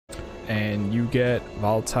and you get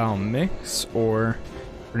volatile mix or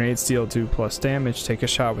grenades deal 2+ damage. Take a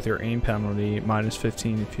shot with your aim penalty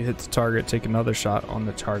 -15. If you hit the target, take another shot on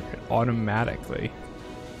the target automatically.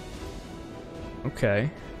 Okay.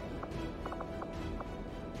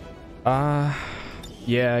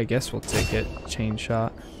 Yeah, I guess we'll take it. Chain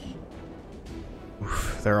shot.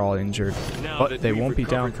 Oof, they're all injured, but they won't be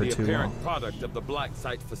down for too long. Product of the Black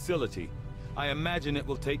Site facility, I imagine it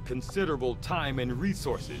will take considerable time and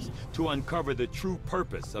resources to uncover the true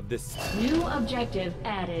purpose of this. New objective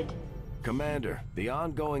added. Commander, the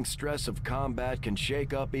ongoing stress of combat can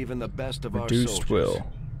shake up even the best of our Reduced soldiers. will.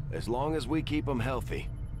 As long as we keep them healthy,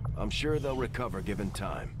 I'm sure they'll recover given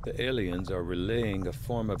time. The aliens are relaying a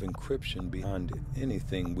form of encryption beyond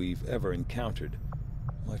anything we've ever encountered,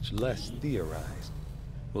 much less theorized.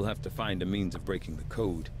 We'll have to find a means of breaking the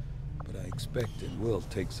code, but I expect it will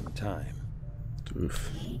take some time.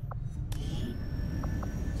 Oof.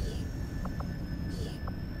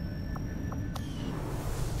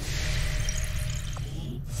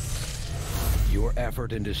 Your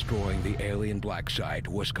effort in destroying the alien black site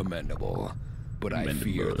was commendable, but I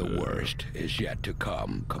fear the worst is yet to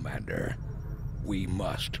come, Commander. We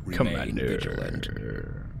must remain vigilant.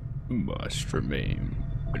 Must remain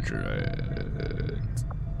vigilant.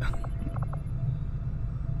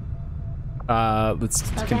 Let's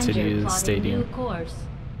continue to the stadium. New course.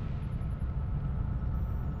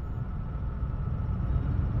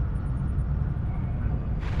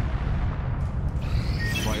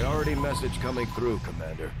 Priority message coming through,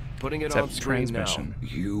 Commander. Putting it on screen transmission. now.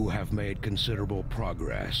 You have made considerable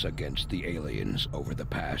progress against the aliens over the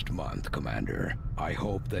past month, Commander. I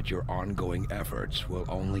hope that your ongoing efforts will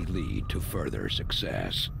only lead to further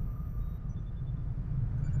success.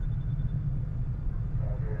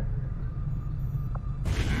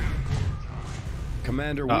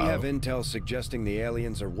 Commander, we have intel suggesting the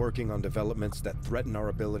aliens are working on developments that threaten our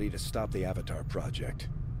ability to stop the Avatar project.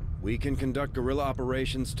 We can conduct guerrilla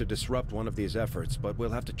operations to disrupt one of these efforts, but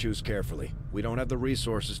we'll have to choose carefully. We don't have the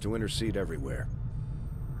resources to intercede everywhere.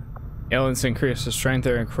 Aliens increase the strength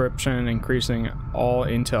of encryption, increasing all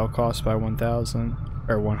intel costs by 1,000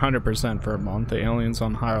 or 100% for a month. The aliens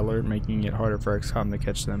on high alert, making it harder for XCOM to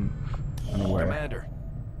catch them unaware. Commander,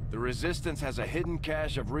 the Resistance has a hidden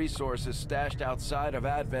cache of resources stashed outside of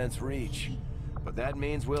Advent's reach. But that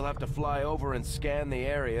means we'll have to fly over and scan the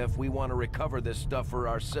area if we want to recover this stuff for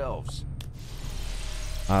ourselves.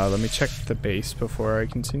 Let me check the base before I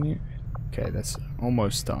continue. Okay, that's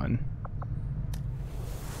almost done.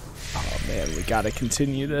 Oh man, we gotta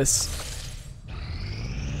continue this.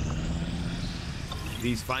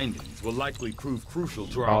 These findings will likely prove crucial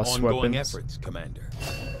to our Boss ongoing weapons. efforts, Commander.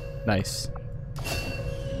 Nice.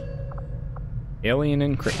 Alien I'll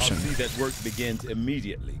encryption. see that work begins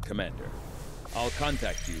immediately, Commander. I'll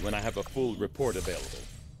contact you when I have a full report available.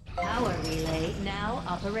 Power relay now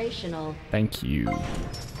operational. Thank you.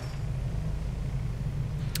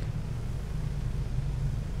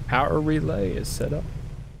 Power relay is set up.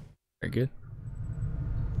 Very good.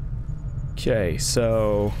 Okay,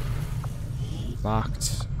 so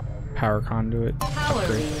locked. Power conduit. Power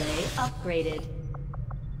Upgrade. relay upgraded.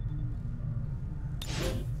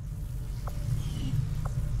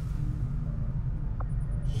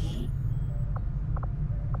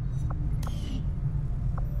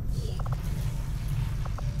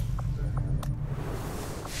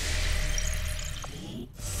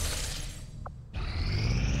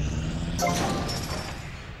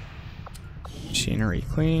 Machinery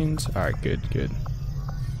cleaned. Alright, good, good.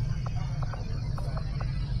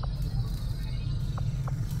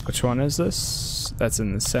 Which one is this? That's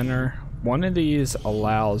in the center. One of these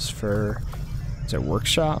allows for, is it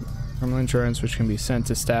workshop? Terminal drones which can be sent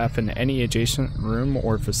to staff in any adjacent room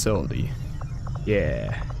or facility.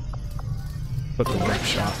 Yeah. Put the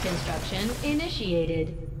workshop. Construction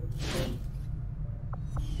initiated.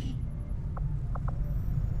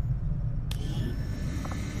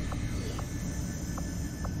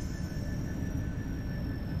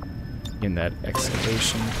 In that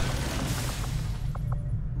excavation.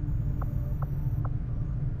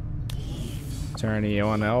 Is there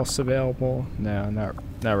anyone else available? No, not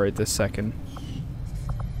right this second.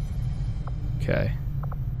 Okay.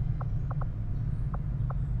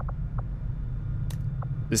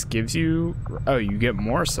 This gives you, oh, you get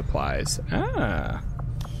more supplies. Ah.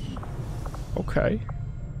 Okay.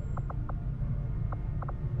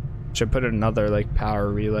 Should put another like power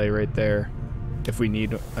relay right there if we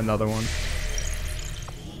need another one.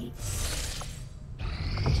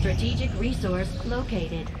 Strategic resource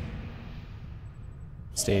located.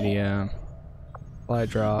 Stadium. Supply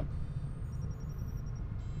drop.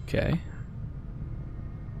 Okay.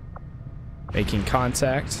 Making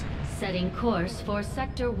contact. Setting course for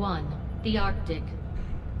Sector 1, the Arctic.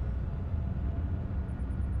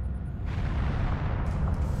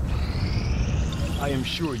 I am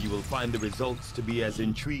sure you will find the results to be as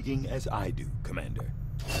intriguing as I do, Commander.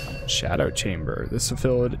 Shadow Chamber. This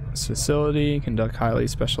facility conduct highly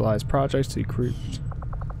specialized projects to recruit.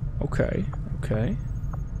 Okay, okay.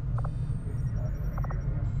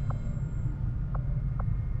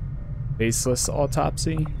 Baseless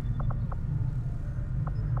autopsy.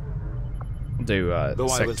 I'll do Though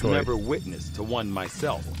I was sectoid. never witness to one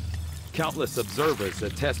myself, countless observers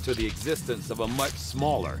attest to the existence of a much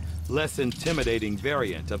smaller, less intimidating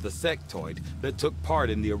variant of the sectoid that took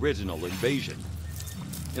part in the original invasion.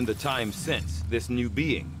 In the time since, this new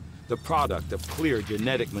being, the product of clear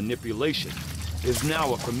genetic manipulation, is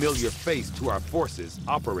now a familiar face to our forces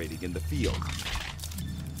operating in the field.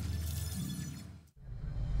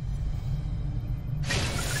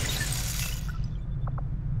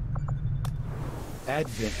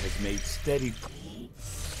 Advent has made steady...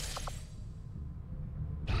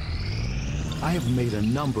 I have made a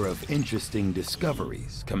number of interesting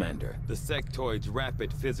discoveries, Commander. The sectoid's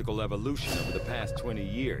rapid physical evolution over the past 20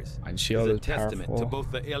 years Mind is shield a is testament powerful. to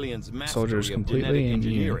both the aliens' Soldiers mastery of completely genetic immune.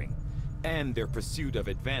 engineering and their pursuit of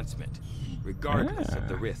advancement, regardless of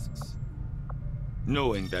the risks.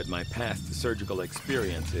 Knowing that my past surgical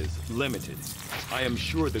experience is limited, I am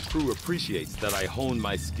sure the crew appreciates that I hone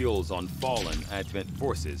my skills on fallen Advent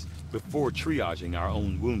forces before triaging our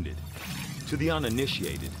own wounded. To the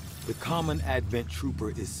uninitiated, the common Advent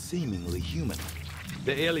trooper is seemingly human.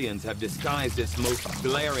 The aliens have disguised its most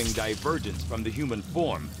glaring divergence from the human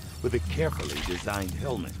form with a carefully designed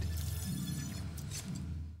helmet.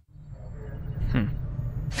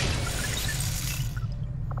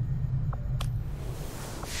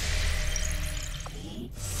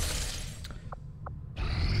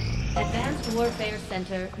 Advanced Warfare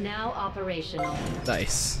Center now operational.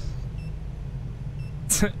 Nice.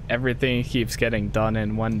 Everything keeps getting done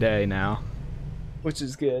in one day now, which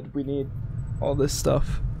is good. We need all this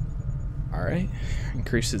stuff. All right.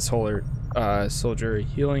 Increases soldier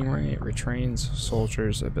healing rate, retrains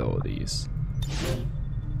soldiers' abilities.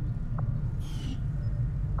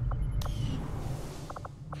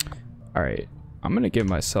 All right. I'm gonna give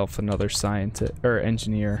myself another scientist or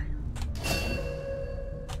engineer.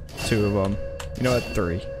 2 of them. You know what?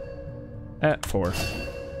 3. 4.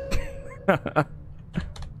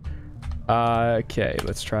 Okay,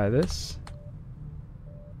 let's try this.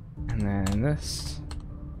 And then this.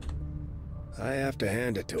 I have to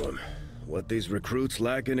hand it to him. What these recruits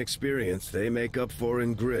lack in experience, they make up for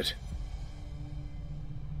in grit.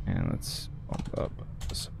 And let's bump up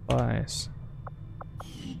the supplies.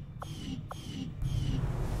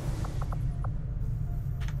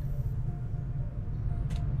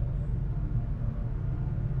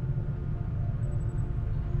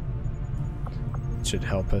 Should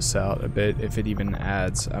help us out a bit if it even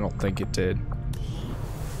adds. I don't think it did.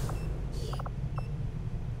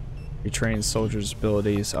 Retrain soldiers'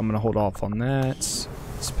 abilities. I'm gonna hold off on that.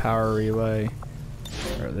 This power relay.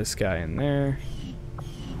 Throw this guy in there.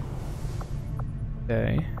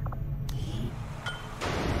 Okay.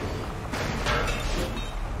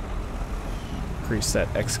 Increase that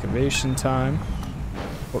excavation time.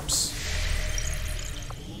 Whoops.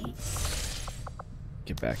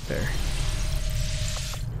 Get back there.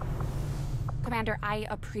 Commander, I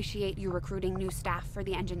appreciate you recruiting new staff for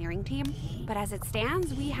the engineering team, but as it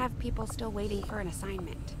stands, we have people still waiting for an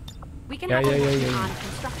assignment. We can have them working on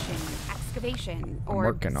construction, excavation,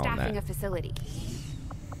 or staffing a facility.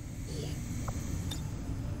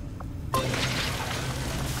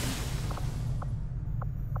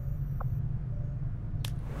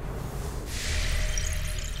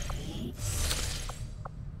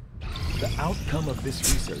 The outcome of this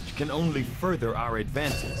research can only further our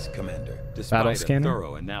advances, Commander, despite Battle a scanner,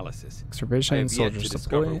 thorough analysis. extravision, I have yet to soldier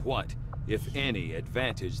discover supply. what, if any,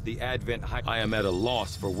 advantage the Advent I am at a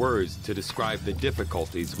loss for words to describe the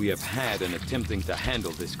difficulties we have had in attempting to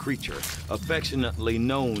handle this creature, affectionately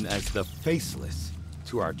known as the Faceless,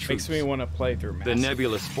 to our troops. Makes me want to play through Massive. The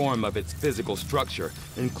nebulous form of its physical structure,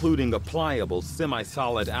 including a pliable,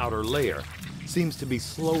 semi-solid outer layer, seems to be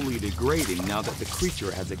slowly degrading now that the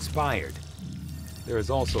creature has expired. There is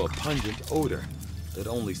also a pungent odor that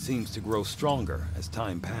only seems to grow stronger as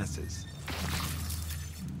time passes.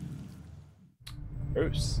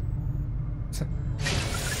 Gross.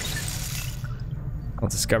 I'll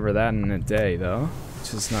discover that in a day, though,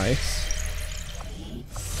 which is nice.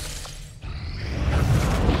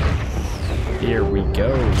 Here we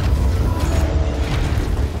go.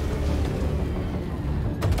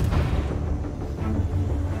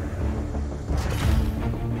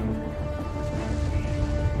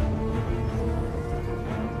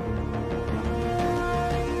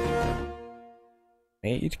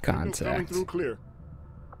 Made contact. Through clear.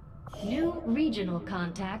 New regional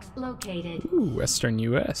contacts located. Ooh, Western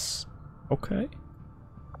US. Okay.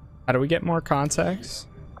 How do we get more contacts?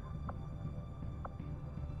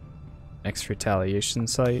 Next retaliation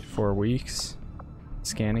site, 4 weeks.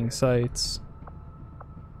 Scanning sites.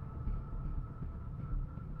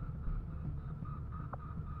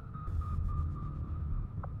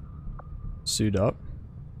 Suit up.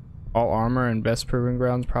 All armor and best proving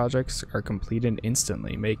grounds projects are completed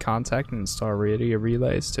instantly. Make contact and install radio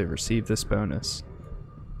relays to receive this bonus.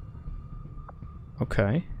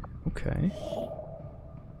 Okay. Okay.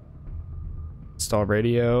 Install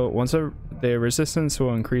radio. Once the resistance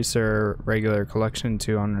will increase their regular collection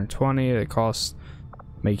to 120. The cost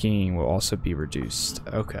making will also be reduced.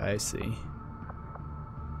 Okay, I see.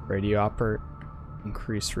 Radio operate.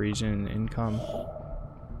 Increase region income.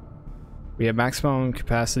 We have maximum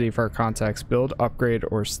capacity for our contacts. Build, upgrade,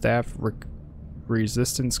 or staff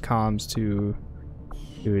resistance comms to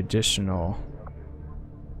additional.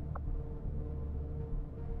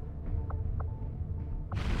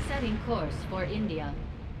 Setting course for India.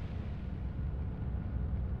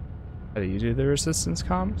 How do you do the resistance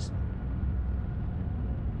comms?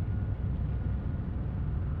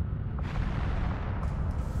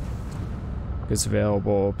 Is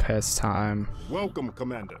available. Past time. Welcome,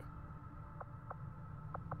 Commander.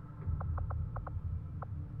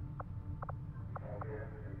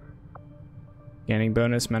 Scanning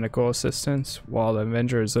bonus medical assistance. While the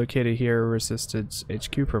Avenger is located here, Resistance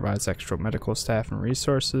HQ provides extra medical staff and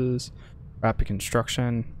resources. Rapid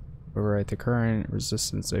construction. Overwrite the current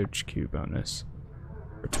Resistance HQ bonus.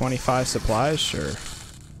 For 25 supplies, sure.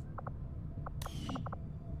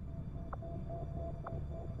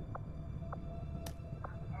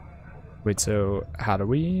 Wait, so how do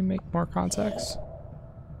we make more contacts?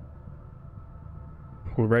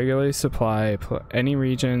 We'll regularly supply any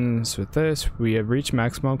regions with this. We have reached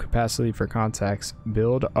maximum capacity for contacts.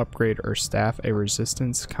 Build, upgrade, or staff a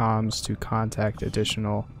resistance comms to contact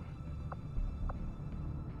additional.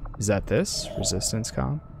 Is that this? Resistance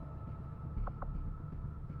comm?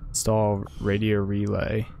 Install radio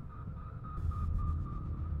relay.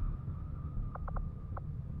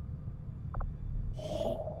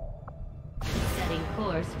 Setting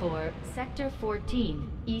course for Sector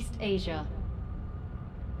 14, East Asia.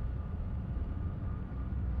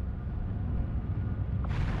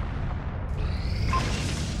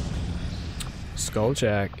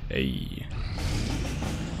 Skulljack, a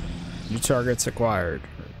new targets acquired.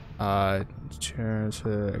 Chance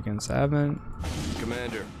against Advent.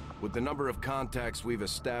 Commander, with the number of contacts we've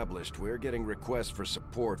established, we're getting requests for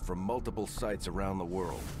support from multiple sites around the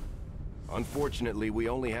world. Unfortunately, we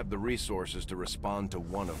only have the resources to respond to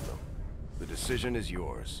one of them. The decision is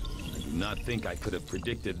yours. I do not think I could have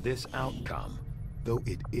predicted this outcome, though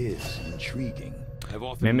it is intriguing. I've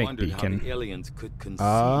often Mimic wondered beacon. how the aliens could conceive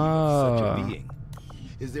of such a being.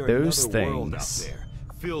 Is there those another world out things. there,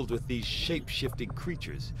 filled with these shape-shifting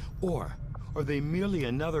creatures? Or are they merely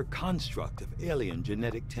another construct of alien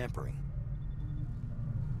genetic tampering?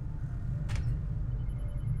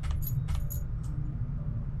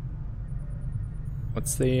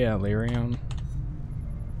 What's the lyrium?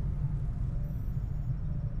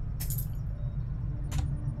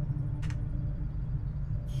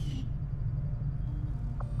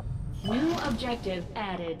 New objective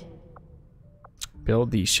added.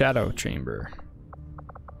 Build the shadow chamber.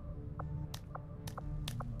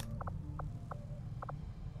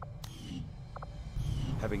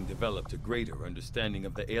 Having developed a greater understanding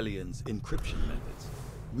of the aliens' encryption methods,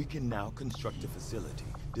 we can now construct a facility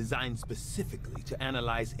designed specifically to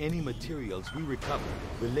analyze any materials we recover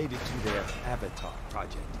related to their Avatar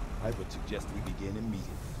project. I would suggest we begin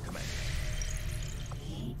immediately, Commander.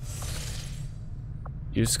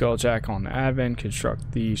 Use Skulljack on Advent.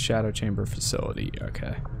 Construct the shadow chamber facility.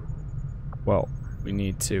 Okay. Well, we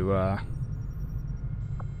need to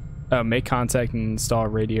make contact and install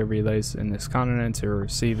radio relays in this continent to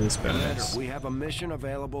receive this bonus. We have a mission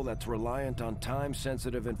available that's reliant on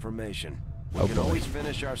time-sensitive information. We Oh can boy. always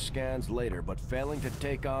finish our scans later, but failing to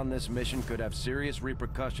take on this mission could have serious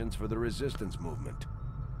repercussions for the resistance movement.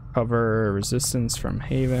 Cover resistance from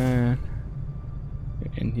Haven.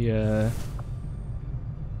 India.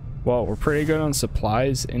 Well, we're pretty good on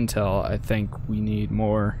supplies. Intel, I think we need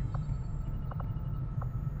more.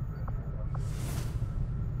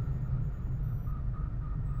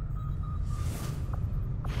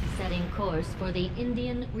 Setting course for the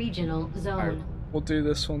Indian Regional Zone. Alright, we'll do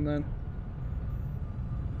this one then.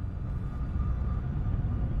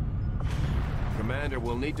 Commander,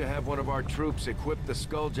 we'll need to have one of our troops equip the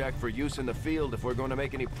Skulljack for use in the field if we're going to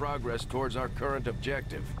make any progress towards our current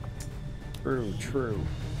objective. True, true.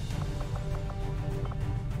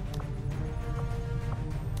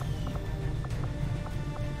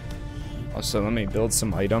 Also, let me build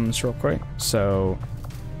some items real quick. So,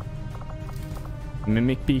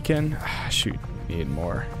 mimic beacon. Shoot, need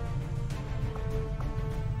more.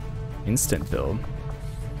 Instant build.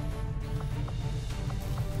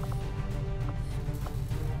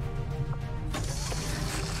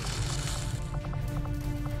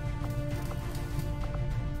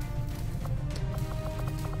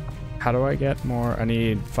 How do I get more? I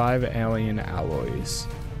need 5 alien alloys.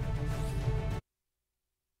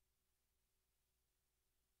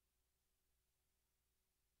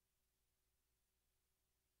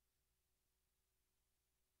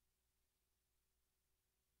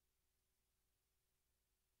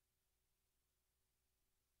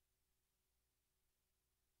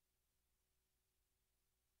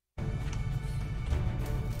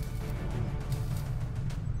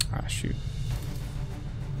 Ah, shoot.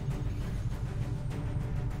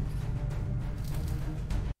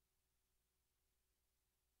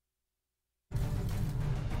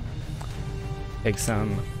 Take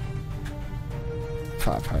some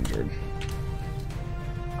 500.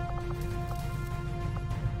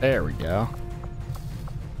 There we go.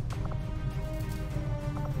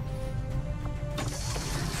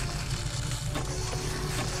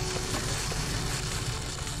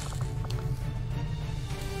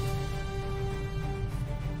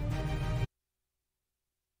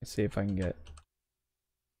 Let's see if I can get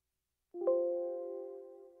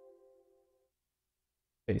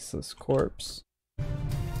faceless corpse.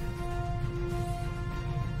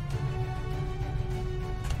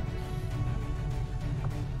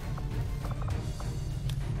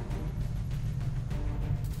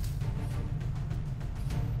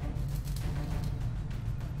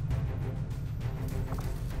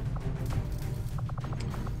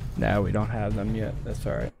 No, we don't have them yet. That's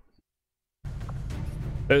all right.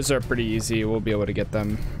 Those are pretty easy. We'll be able to get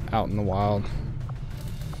them out in the wild.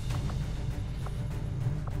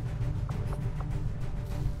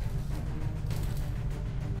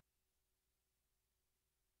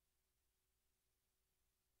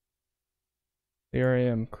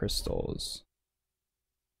 Therium crystals.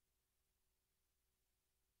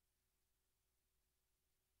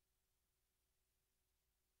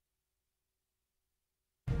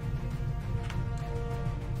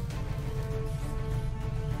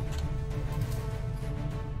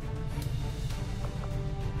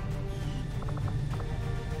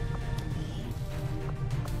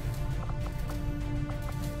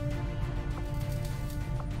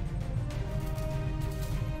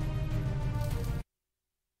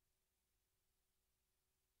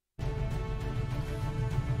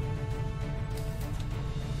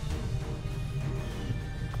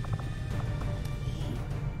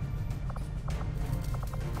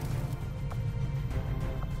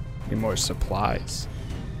 Need more supplies.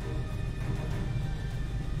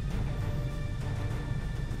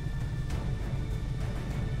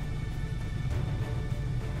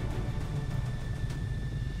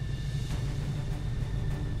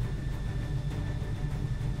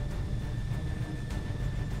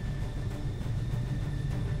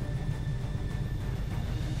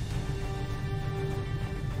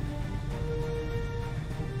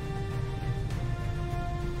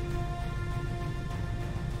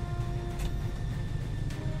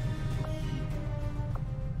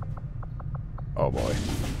 Oh boy.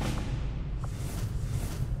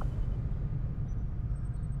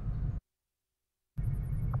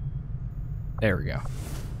 There we go.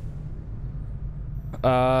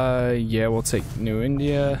 Yeah, we'll take New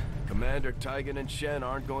India. Commander Tigan and Shen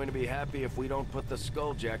aren't going to be happy if we don't put the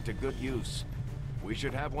Skulljack to good use. We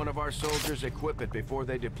should have one of our soldiers equip it before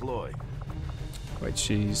they deploy. Wait,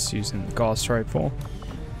 she's using the Gauss rifle.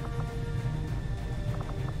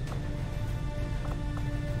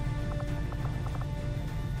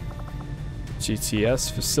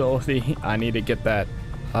 GTS facility. I need to get that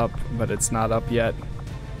up, but it's not up yet.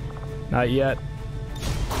 Not yet.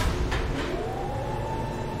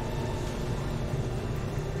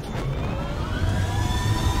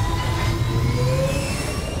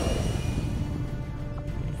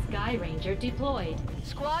 Sky Ranger deployed.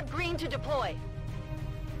 Squad green to deploy.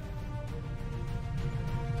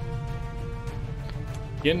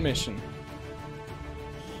 In mission.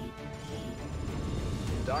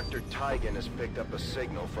 Dr. Tigan has picked up a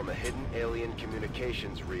signal from a hidden alien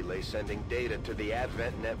communications relay sending data to the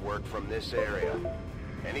Advent network from this area.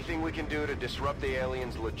 Anything we can do to disrupt the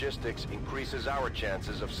aliens' logistics increases our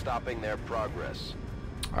chances of stopping their progress.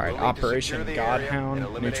 Alright, Operation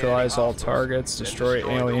Godhound. Neutralize all targets. Destroy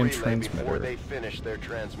alien transmitter.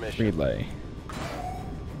 Relay.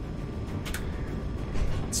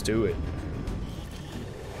 Let's do it.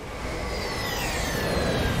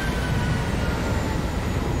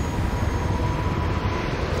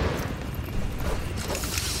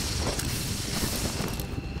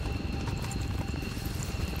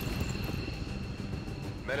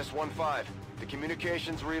 Menace 1-5, the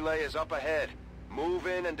communications relay is up ahead. Move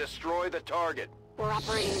in and destroy the target. We're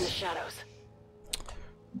operating in the shadows.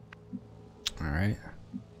 Alright.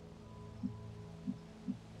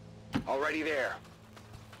 Already there.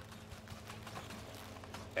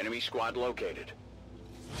 Enemy squad located.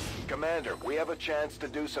 Commander, we have a chance to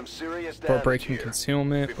do some serious damage For breaking here.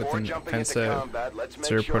 concealment within defensive,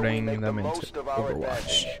 so we're putting them into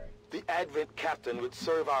Overwatch. The Advent Captain would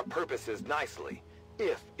serve our purposes nicely,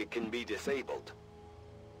 if it can be disabled.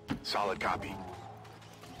 Solid copy.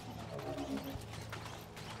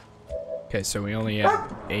 Okay, so we only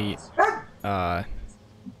have 8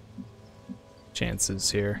 chances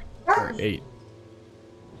here, or 8.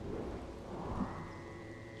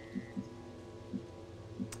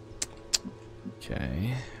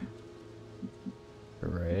 Okay.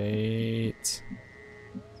 Great.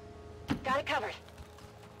 Got it covered.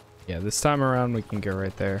 Yeah, this time around we can go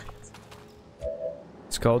right there.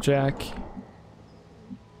 Skulljack.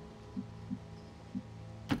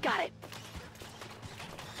 Got it.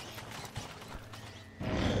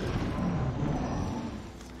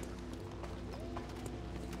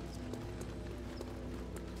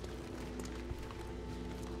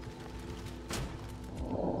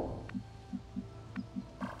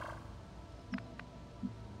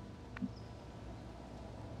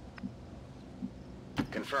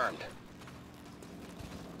 Confirmed.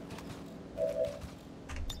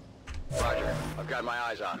 Roger. I've got my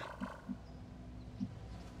eyes on.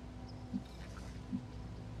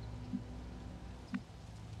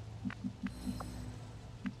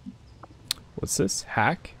 What's this?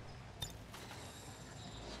 Hack?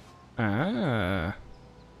 Ah.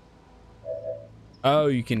 Oh,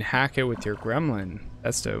 you can hack it with your gremlin.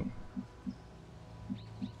 That's dope.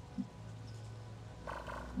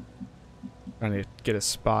 Trying to get a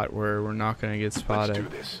spot where we're not gonna get spotted.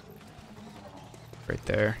 Let's do this. Right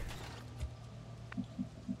there.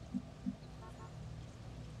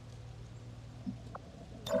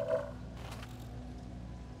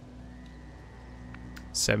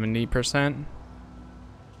 %70%.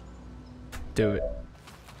 Do it.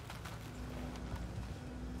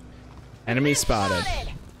 Enemy spotted.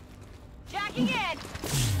 Jacking in.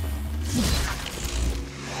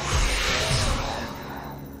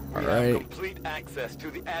 Alright. Complete access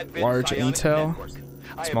to the Advent Large psionic intel. network.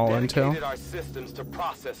 Small I have dedicated intel. our systems to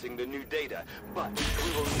processing the new data, but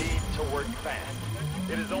we will need to work fast.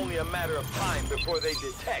 It is only a matter of time before they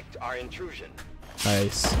detect our intrusion.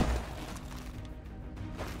 Nice.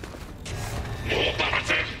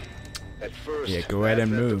 At first, Yeah, go ahead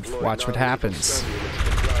and move. Watch what happens.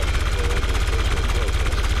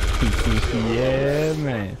 Yeah,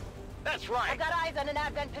 man. That's right. I've got eyes on an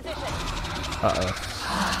Advent position.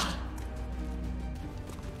 Uh-oh.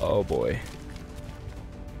 Oh, boy.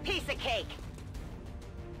 Piece of cake.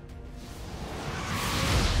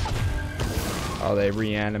 Oh, they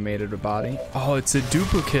reanimated a body? Oh, it's a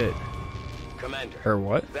duplicate. Commander. Or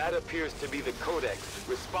what? That appears to be the codex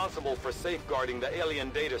responsible for safeguarding the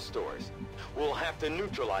alien data stores. We'll have to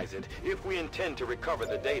neutralize it if we intend to recover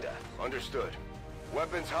the data. Understood.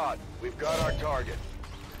 Weapons hot. We've got our target.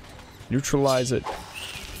 Neutralize it.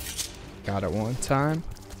 Got it one time.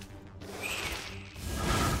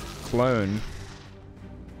 Clone.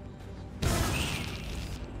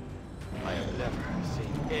 I have never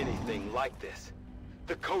seen anything like this.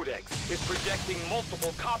 The codex is projecting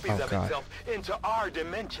multiple copies of itself into our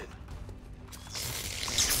dimension.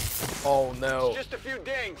 Oh no. Just a few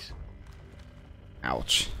dings.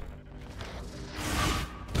 Ouch.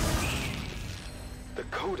 The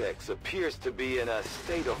codex appears to be in a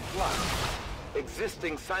state of flux,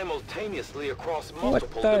 existing simultaneously across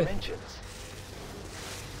multiple dimensions.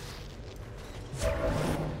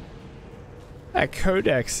 That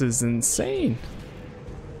codex is insane.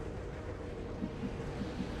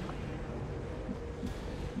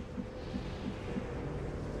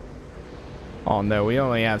 Oh no, we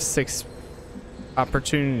only have 6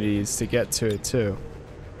 opportunities to get to it too.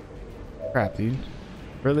 Crap, dude.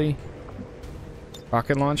 Really?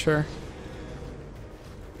 Rocket launcher?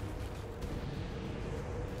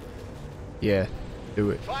 Yeah,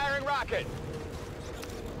 do it. Firing rocket.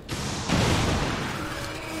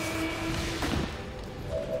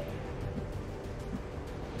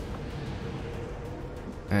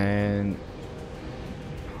 And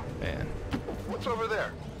man. What's over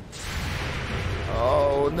there?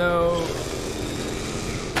 Oh no.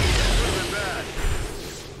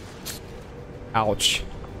 Ouch.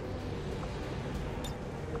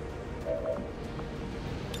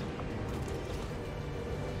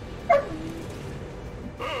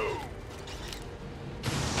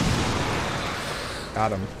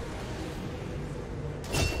 Got him.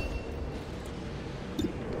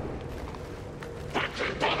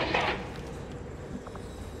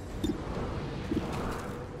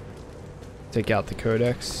 Take out the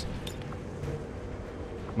codex.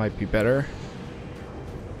 Might be better.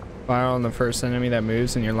 Fire on the first enemy that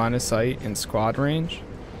moves in your line of sight in squad range.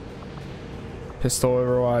 Pistol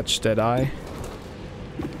Overwatch Deadeye.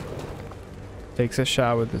 Takes a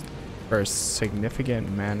shot with the first significant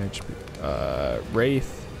management.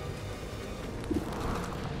 Wraith.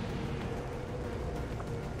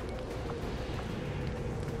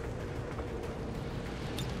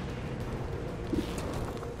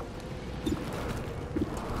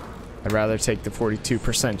 I'd rather take the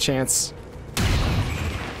 42% chance.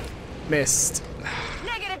 Missed.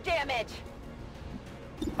 Negative damage.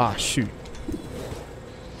 Ah, shoot.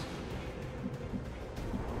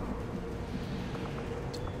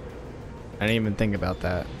 I didn't even think about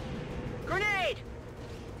that. Grenade.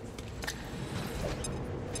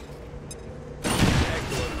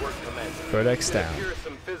 Excellent work, Commander. Codex It down. appears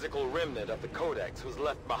some physical remnant of the Codex was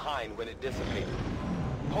left behind when it dissipated.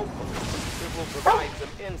 Hopefully, it will provide some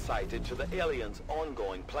insight into the aliens'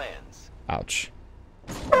 ongoing plans. Ouch.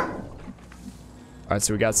 Alright,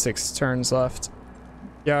 so we got 6 turns left.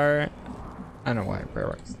 Yeah, alright. I know why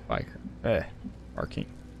biker. Barking.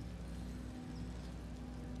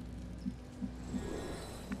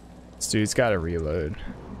 This dude's gotta reload.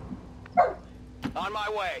 On my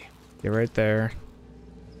way. Get right there.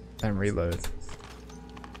 Then reload.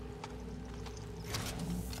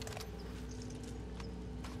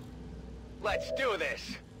 Let's do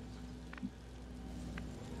this.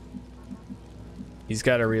 He's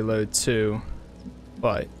gotta reload too.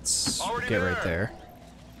 But Already get there. right there.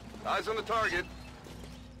 Eyes on the target.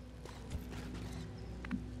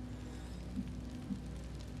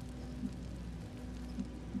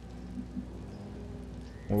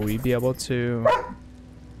 Will we be able to Move,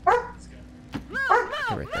 get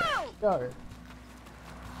move, right there?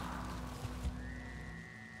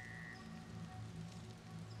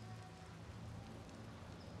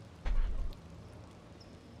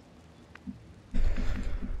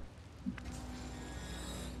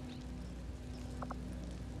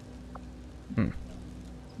 move.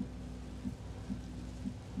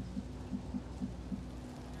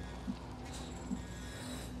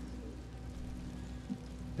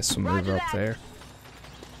 Guess we'll move Roger up that. there.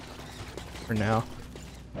 For now.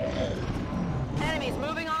 Enemies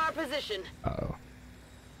moving on our position. Uh-oh.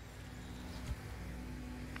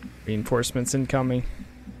 Reinforcements incoming.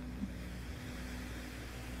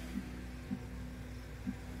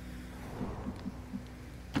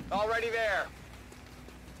 Already there.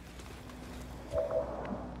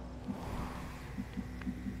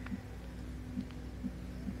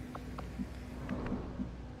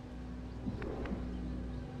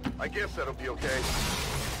 I guess that'll be okay.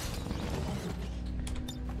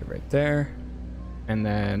 Get right there. And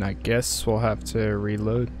then I guess we'll have to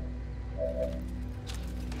reload.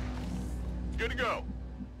 Good to go.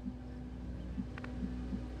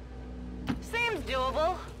 Seems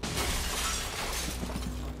doable.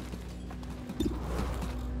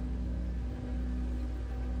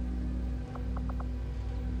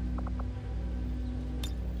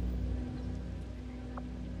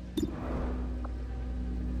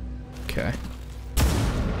 Okay.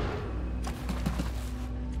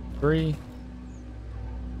 3.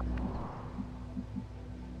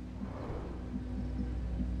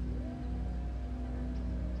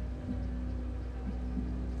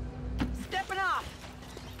 Stepping off.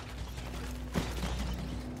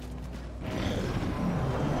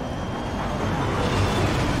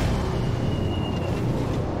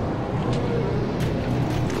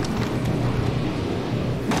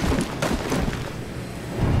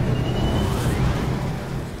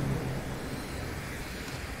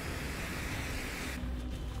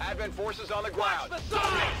 Advent forces on the ground.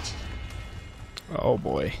 Oh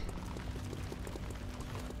boy.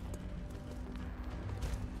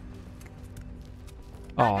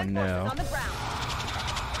 Oh Advent no. forces on the ground.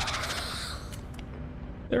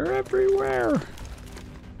 They're everywhere.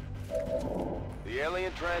 The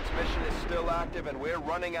alien transmission is still active and we're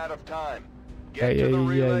running out of time. Get Yeah, to the yeah, yeah,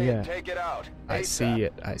 relay yeah. and take it out. I ASAP. see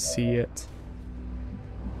it. I see it.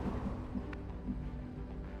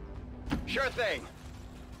 Sure thing.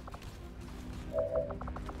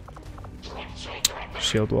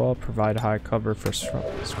 Shield wall, provide high cover for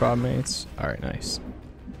squad mates. Alright, nice.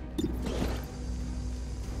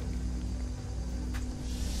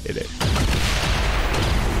 Hit it.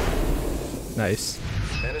 Nice.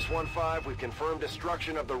 Menace 1-5, we've confirmed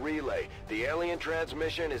destruction of the relay. The alien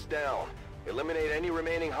transmission is down. Eliminate any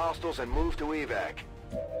remaining hostiles and move to evac.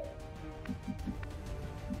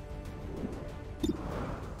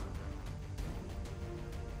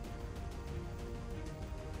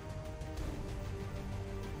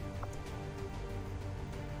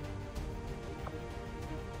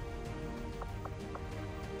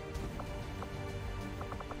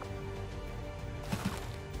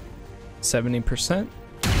 %.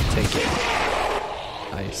 Take it.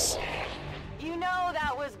 Nice. You know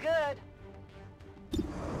that was good.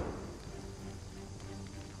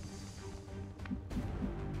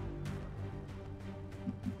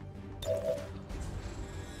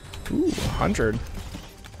 Ooh, 100.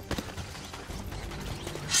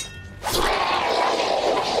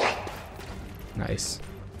 Nice.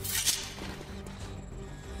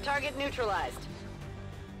 Target neutralized.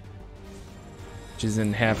 She's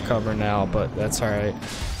in half cover now, but that's alright. I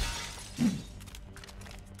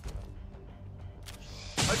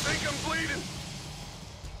think I'm bleeding.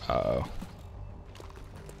 Uh-oh.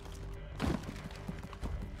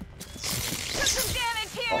 Took some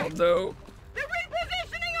damage here. Oh no. They're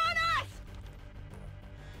repositioning on us.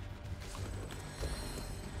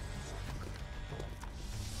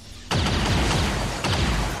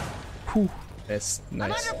 Whew. That's I'm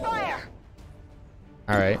nice. under fire.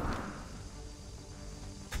 Alright.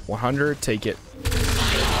 100, take it.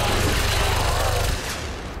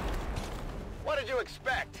 What did you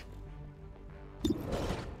expect?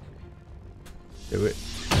 Do it.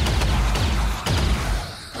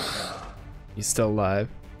 He's still alive.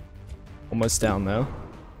 Almost down though.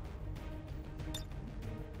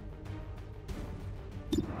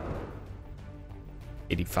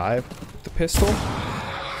 $85 with the pistol.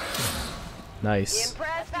 Nice.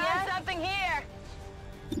 Impressed? Found something here.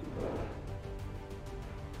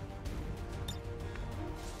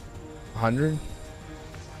 100.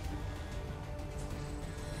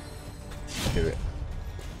 Do it.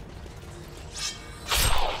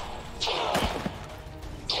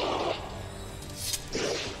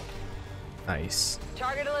 Nice.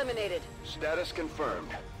 Target eliminated. Status confirmed.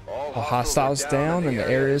 All hostiles down and the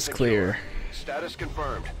area is clear. Status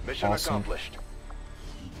confirmed. Mission Awesome. accomplished.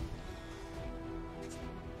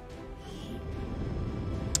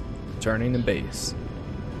 Turning the base.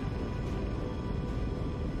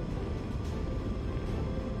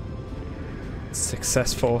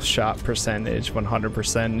 Successful shot percentage,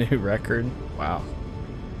 100% new record. Wow.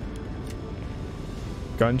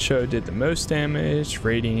 Gun Show did the most damage,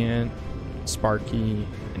 Radiant, Sparky,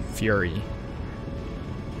 and Fury.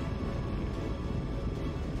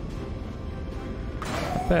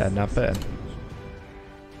 Not bad, not bad.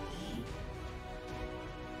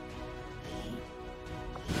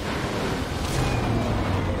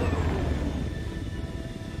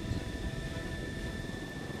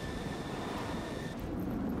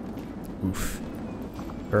 Oof.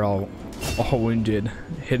 They're all wounded.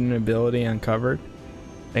 Hidden ability uncovered.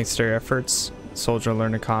 Thanks to your efforts, soldier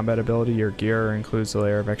learned a combat ability. Your gear includes a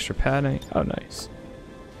layer of extra padding. Oh, nice.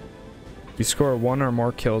 If you score 1 or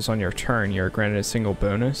more kills on your turn, you're granted a single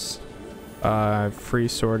bonus. Free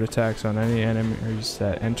sword attacks on any enemies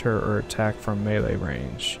that enter or attack from melee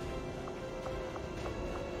range.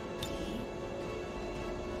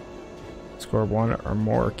 Score 1 or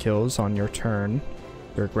more kills on your turn.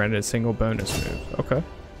 You're granted a single bonus move. Okay.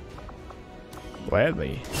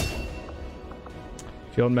 Gladly.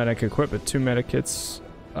 Field medic equipped with 2 medikits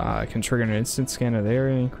can trigger an instant scan of the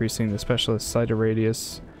area, increasing the specialist's sight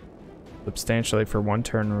radius substantially for 1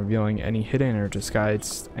 turn, revealing any hidden or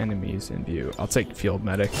disguised enemies in view. I'll take field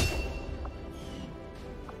medic.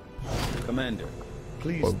 Commander,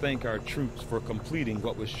 please thank our troops for completing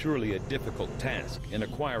what was surely a difficult task in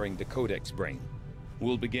acquiring the Codex brain.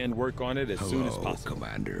 We'll begin work on it as soon as possible.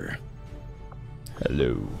 Commander.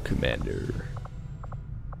 Hello, Commander.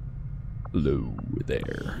 Hello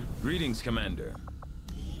there. Greetings, Commander.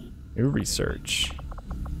 New research.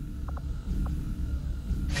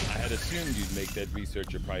 I had assumed you'd make that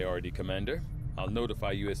research a priority, Commander. I'll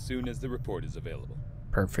notify you as soon as the report is available.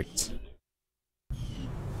 Perfect.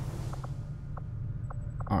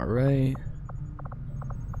 Alright.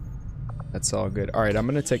 That's all good. Alright, I'm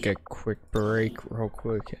gonna take a quick break real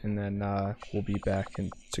quick and then we'll be back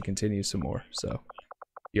to continue some more. So,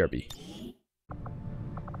 BRB.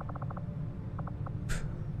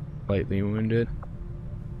 Lightly wounded.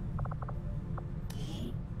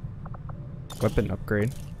 Weapon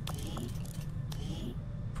upgrade.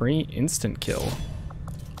 Free instant kill.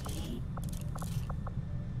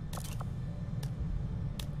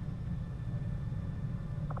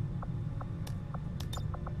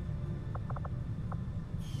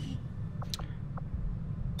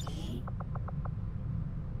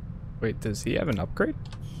 Wait, does he have an upgrade?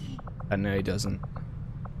 No, he doesn't.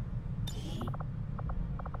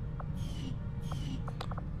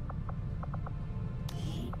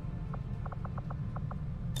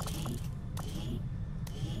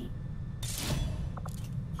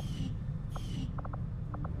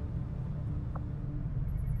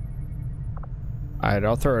 Alright,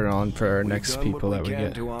 I'll throw it on for our next people that we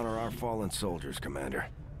get. To honor our fallen soldiers, Commander.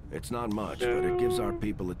 It's not much, but it gives our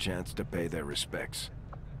people a chance to pay their respects.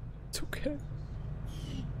 It's okay.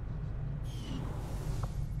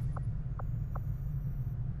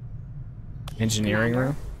 Engineering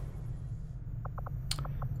room.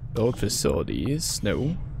 Build facilities.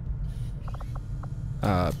 No.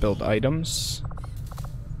 Build items.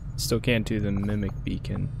 Still can't do the mimic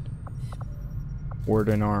beacon.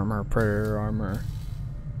 Warden armor, predator armor.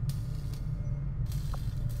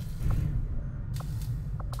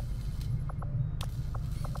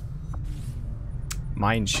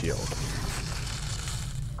 Mind shield.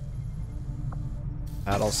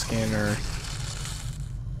 Battle scanner.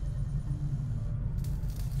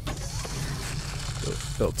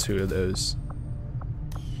 Built 2 of those.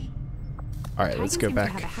 All right, let's go back.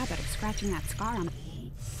 Have a habit of scratching that scar on.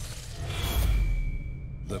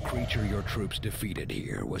 The creature your troops defeated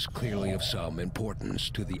here was clearly of some importance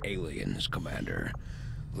to the aliens, Commander.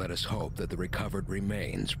 Let us hope that the recovered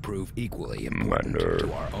remains prove equally important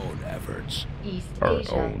to our own efforts. East Our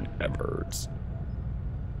Asia. own efforts.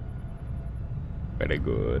 Very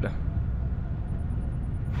good.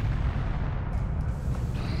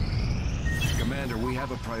 Commander, we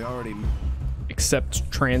have a priority. Accept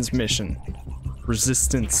transmission.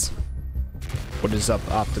 Resistance. What is up,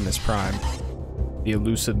 Optimus Prime? The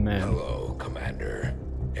elusive man. Hello, Commander.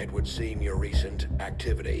 It would seem your recent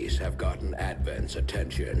activities have gotten Advent's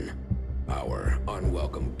attention. Our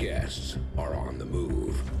unwelcome guests are on the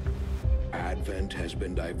move. Advent has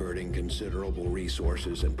been diverting considerable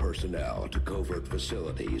resources and personnel to covert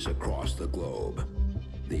facilities across the globe.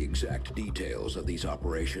 The exact details of these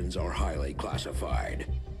operations are highly classified.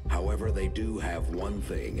 However, they do have one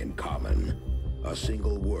thing in common. A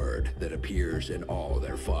single word that appears in all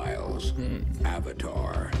their files.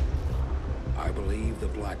 Avatar. I believe the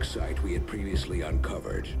black site we had previously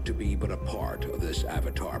uncovered to be but a part of this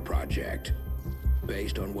Avatar project.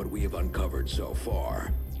 Based on what we have uncovered so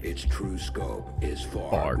far, its true scope is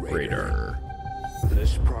far greater.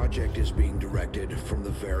 This project is being directed from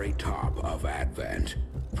the very top of Advent,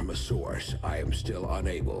 from a source I am still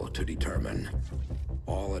unable to determine.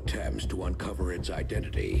 All attempts to uncover its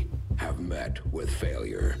identity have met with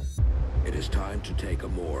failure. It is time to take a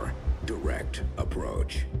more direct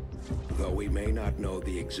approach. Though we may not know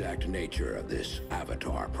the exact nature of this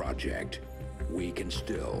Avatar project, we can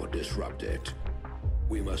still disrupt it.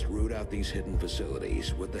 We must root out these hidden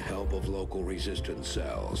facilities with the help of local resistance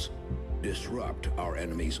cells, disrupt our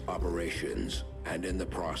enemy's operations, and in the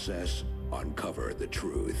process, uncover the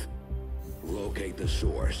truth. Locate the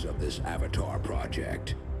source of this Avatar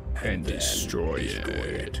project and then destroy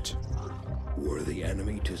it. Were the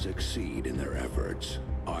enemy to succeed in their efforts,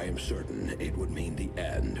 I am certain it would mean the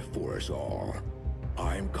end for us all.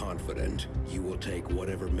 I am confident you will take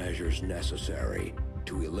whatever measures necessary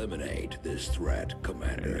to eliminate this threat,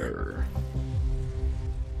 Commander.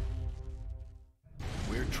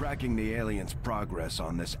 We're tracking the aliens' progress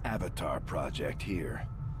on this Avatar project here.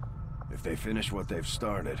 If they finish what they've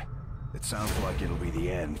started, it sounds like it'll be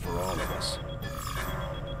the end for all of us.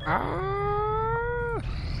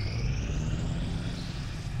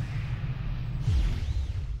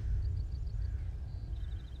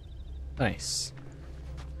 Nice.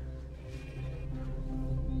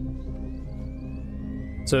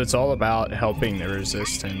 So it's all about helping the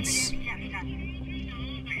resistance.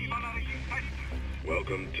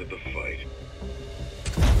 Welcome to the fight.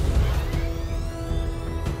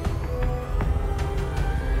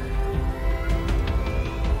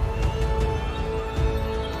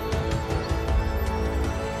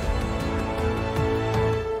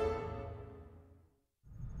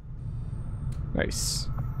 Nice.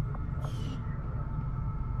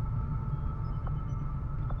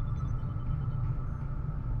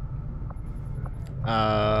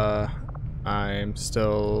 I'm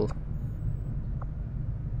still...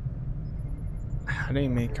 How do you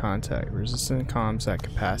make contact? Resistant comms at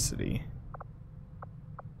capacity.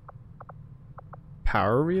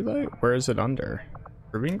 Power relay? Where is it under?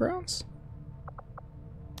 Proving grounds?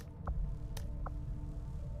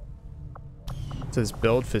 It says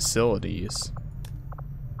build facilities.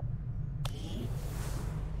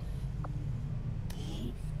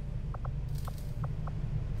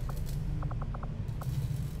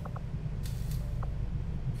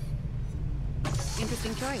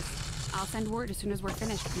 Interesting choice. I'll send word as soon as we're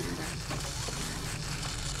finished, Commander.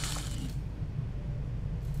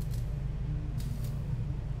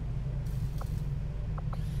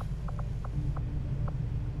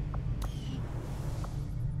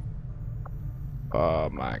 Oh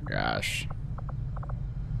my gosh.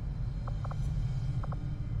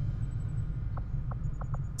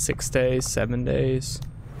 Six days, 7 days.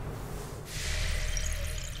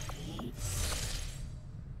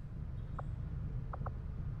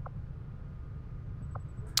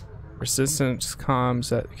 Resistance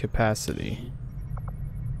comms at capacity.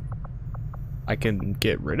 I can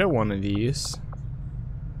get rid of one of these.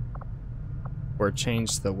 Or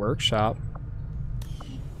change the workshop.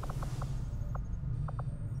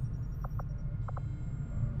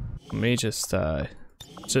 Let me just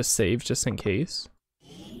save just in case.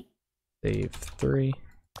 Save 3.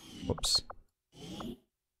 Whoops.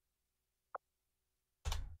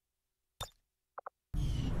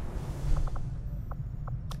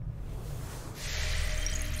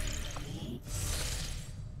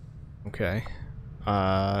 Okay.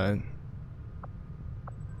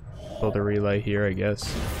 Build a relay here, I guess.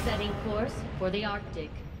 Setting course for the Arctic.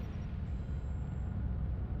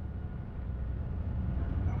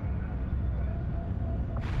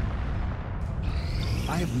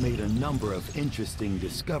 I have made a number of interesting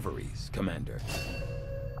discoveries, Commander.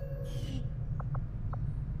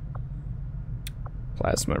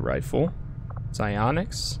 Plasma rifle.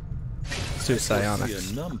 Psionics. Let's do psionics. I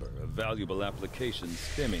see a number of valuable applications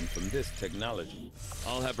stemming from this technology.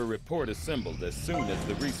 I'll have a report assembled as soon as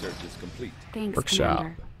the research is complete. Thanks, Workshop.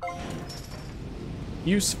 Commander.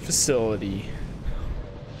 Use facility.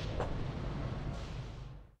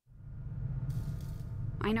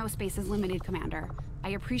 I know space is limited, Commander. I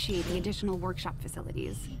appreciate the additional workshop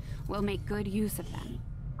facilities. We'll make good use of them.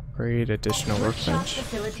 Create additional Workshop workbench.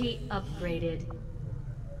 facility upgraded.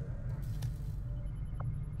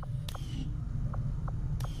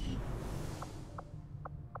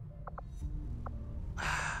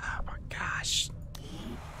 Oh my gosh.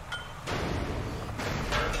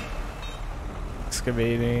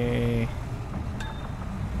 Excavating.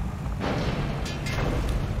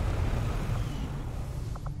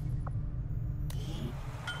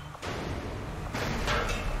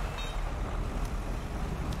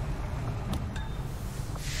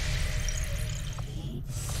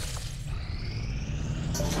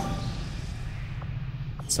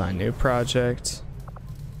 Assign new project.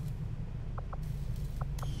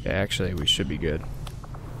 Yeah, actually, we should be good.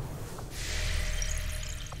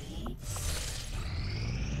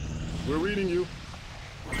 We're reading you.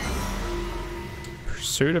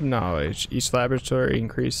 Pursuit of knowledge. Each laboratory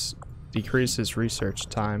decreases research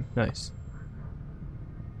time. Nice.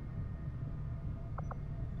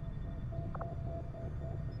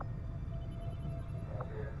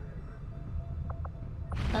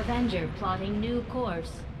 Avenger plotting new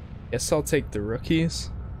course. Guess I'll take the rookies.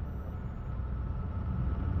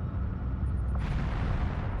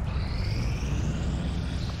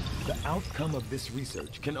 The outcome of this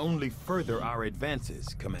research can only further our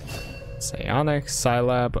advances, Commander. Psionics,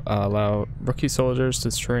 Scilab allow rookie soldiers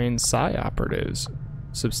to train Psi operatives,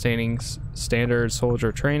 sustaining standard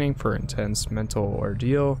soldier training for intense mental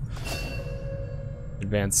ordeal.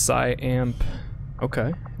 Advanced Psi amp.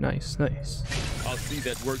 Okay, nice, nice. I'll see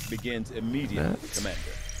that work begins immediately, Commander.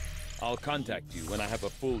 I'll contact you when I have a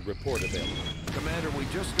full report available. Commander, we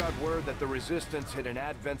just got word that the Resistance hit an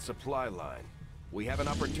Advent supply line. We have an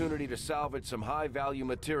opportunity to salvage some high-value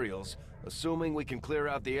materials, assuming we can clear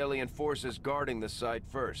out the alien forces guarding the site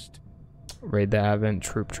first. Raid the Advent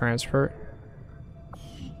troop transfer.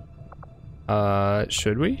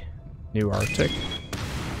 Should we? New Arctic.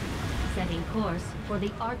 Setting course for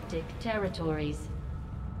the Arctic territories.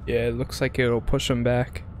 Yeah, it looks like it'll push them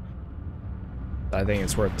back. I think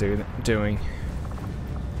it's worth doing.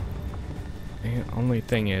 The only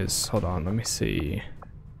thing is, hold on, let me see.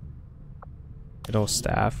 Middle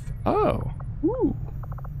staff. Oh, woo.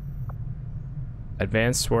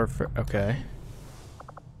 Advanced warfare. Okay.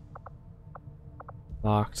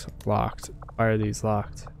 Locked, locked. Why are these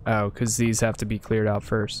locked? Oh, because these have to be cleared out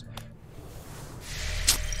first.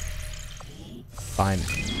 Fine.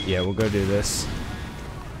 Yeah, we'll go do this.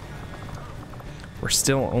 We're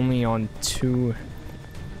still only on 2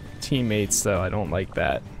 teammates, though. I don't like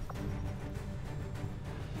that.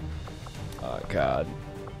 Oh, God.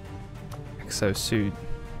 Exosuit.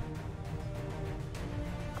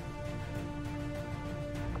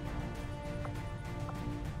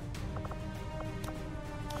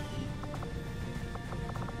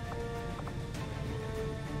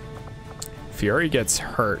 Fury gets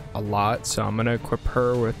hurt a lot, so I'm gonna equip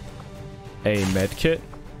her with a med kit.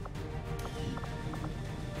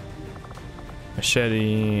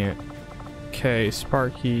 Machete. Okay,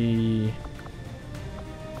 Sparky.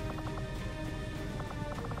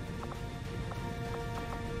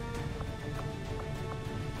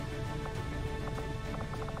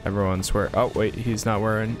 Everyone's wearing. Oh wait, he's not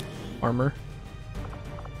wearing armor,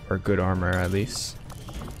 or good armor at least.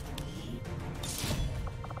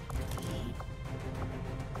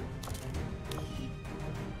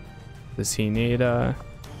 Does he need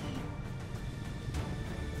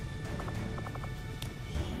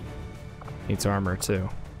needs armor too?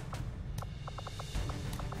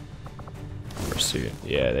 Pursuit.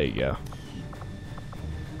 Yeah, there you go.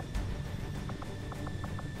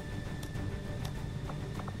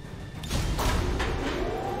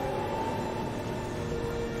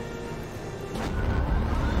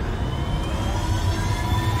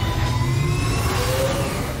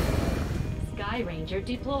 Sky Ranger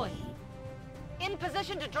deploy. In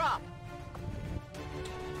position to drop.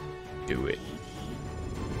 Do it.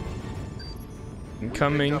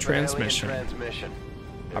 Incoming transmission.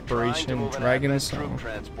 Operation Dragon Song.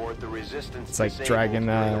 It's like Dragon,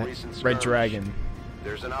 Red Dragon.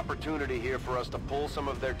 There's an opportunity here for us to pull some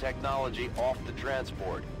of their technology off the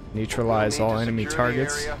transport. Neutralize all enemy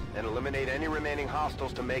targets. And eliminate any remaining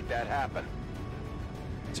hostiles to make that happen.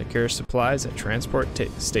 Secure supplies at transport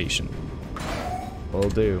station. Will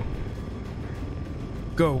do.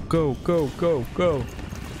 Go, go, go, go, go.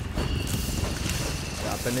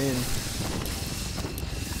 Dropping in.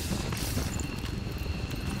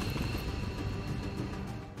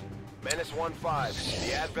 Menace 1-5,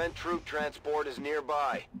 the Advent troop transport is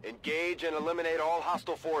nearby. Engage and eliminate all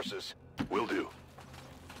hostile forces. Will do.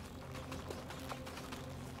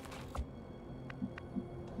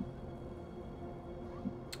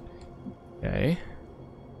 Okay.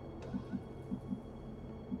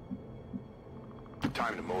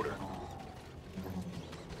 Time to motor.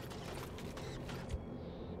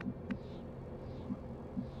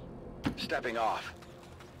 Stepping off.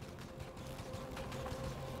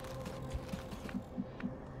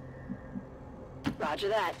 Roger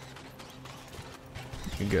that.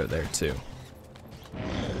 You can go there too.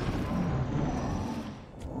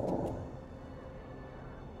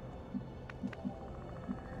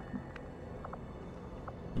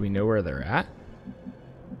 Do we know where they're at?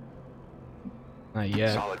 Not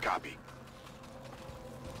yet. Solid copy.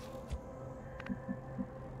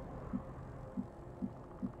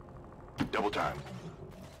 Double time.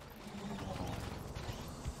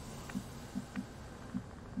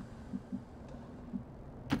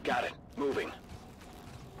 Got it. Moving.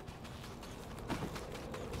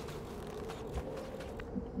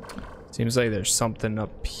 Seems like there's something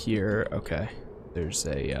up here. Okay. There's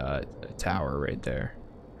a tower right there.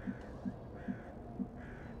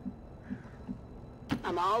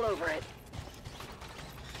 I'm all over it.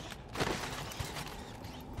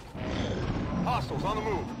 Hostiles on the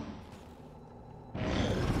move.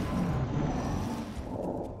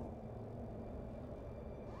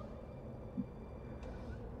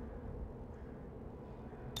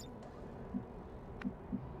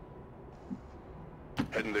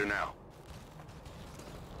 Heading there now.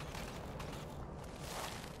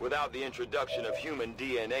 Without the introduction of human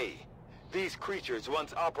DNA, these creatures,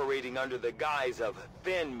 once operating under the guise of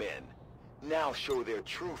thin men, now show their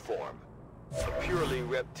true form. A purely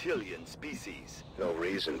reptilian species. No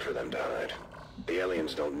reason for them to hide. The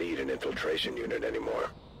aliens don't need an infiltration unit anymore.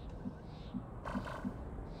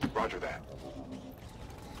 Roger that.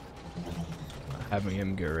 Having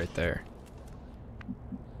him go right there.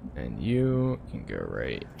 And you can go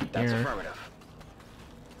right That's here. affirmative.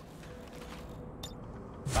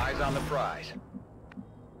 Eyes on the prize.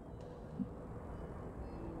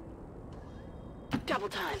 Double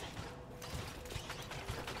time.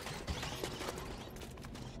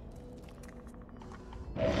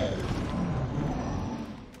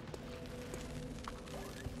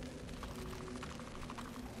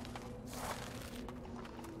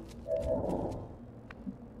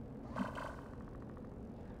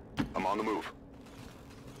 I'm on the move.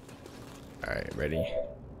 Alright, ready.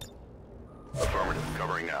 Affirmative.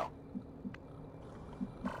 Covering now.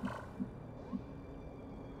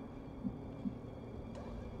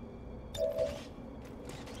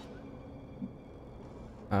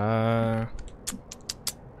 Uh,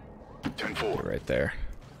 10-4. right there.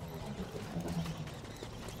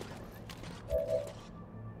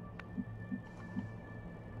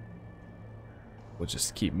 We'll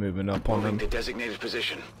just keep moving up on Moving them. to designated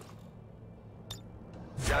position.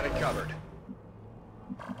 Got it covered.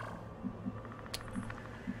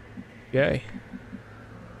 Okay.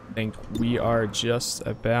 I think we are just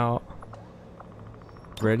about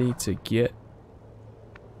ready to get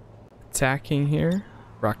attacking here.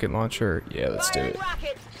 Rocket launcher. Yeah, let's do it.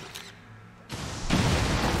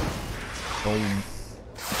 Boom.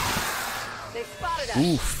 They spotted us.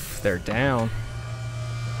 Oof, they're down.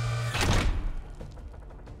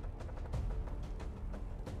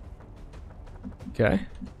 Okay.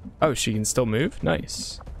 Oh, she can still move?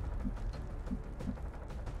 Nice.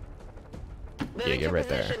 Yeah, get right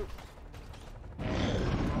there.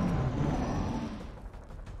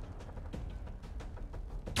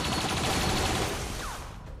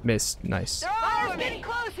 Missed. Nice. Fire's getting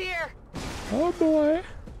close here. Oh boy.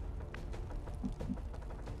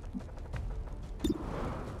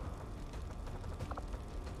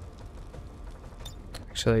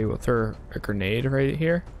 Actually, we'll throw a grenade right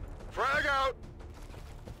here. Frag out!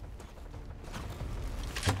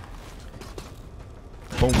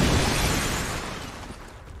 Boom.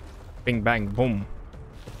 Bing bang boom.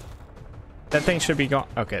 That thing should be gone.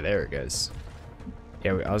 Okay, there it goes.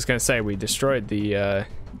 Yeah, I was gonna say we destroyed the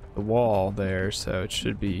wall there, so it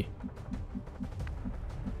should be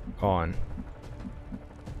gone.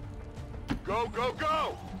 Go, go,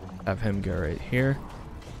 go! Have him go right here.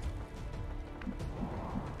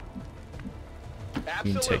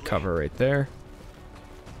 You can take cover right there.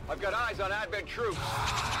 I've got eyes on Advent troops.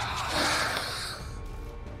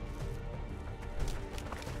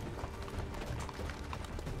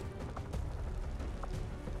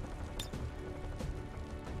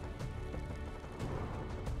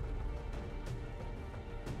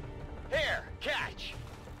 Here, catch.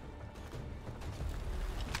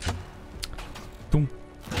 Boom.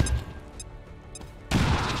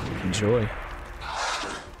 Enjoy.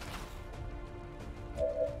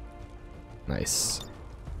 Nice.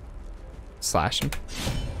 Slash him.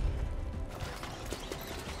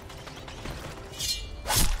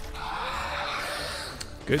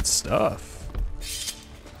 Good stuff.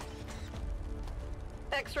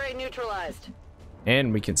 X-ray neutralized.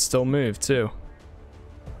 And we can still move too.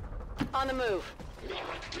 On the move.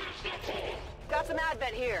 Got some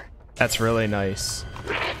Advent here. That's really nice.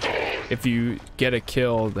 If you get a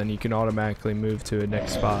kill, then you can automatically move to a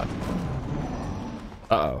next spot.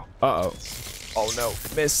 Uh-oh. Uh-oh. Oh no.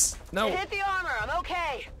 Miss. No. It hit the armor. I'm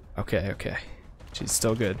okay. Okay, okay. She's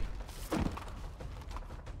still good.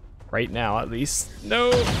 Right now, at least.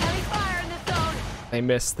 No. Heavy fire in this zone. They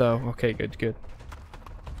missed though. Okay, good, good.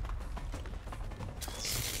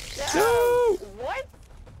 No. What?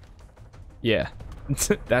 Yeah.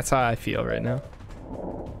 That's how I feel right now.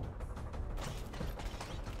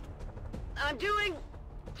 I'm doing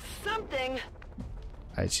something.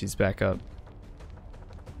 Alright, she's back up.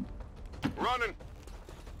 Running.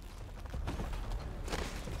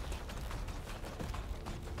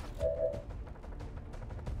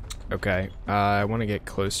 Okay, I want to get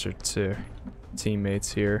closer to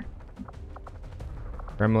teammates here.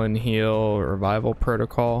 Gremlin heal revival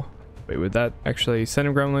protocol. Wait, would that actually send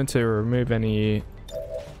a gremlin to remove any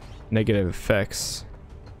negative effects?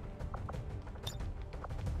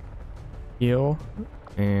 Heal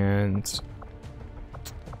and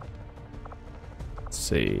let's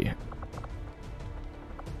see.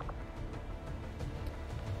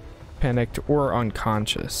 Panicked or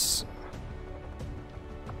unconscious.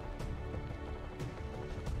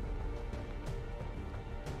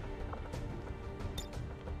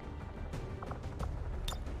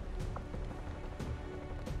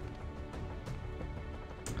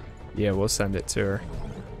 Yeah, we'll send it to her.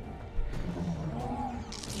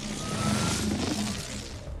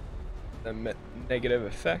 The negative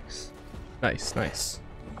effects. Nice, nice.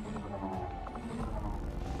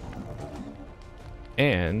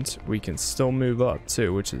 And we can still move up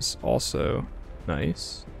too, which is also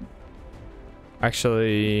nice.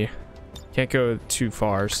 Actually, can't go too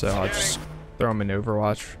far, so I'll just throw him in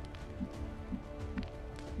Overwatch.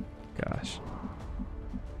 Gosh.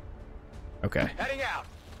 Okay. Heading out.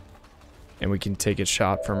 And we can take a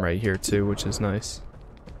shot from right here too, which is nice.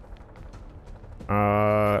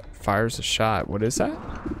 Fires a shot. What is that?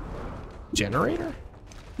 Generator?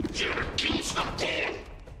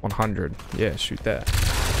 100. Yeah, shoot that.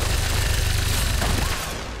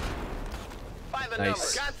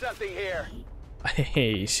 Nice. Got something here.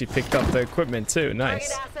 Hey, she picked up the equipment too.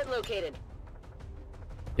 Nice. Target asset located.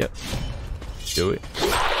 Yep. Do it.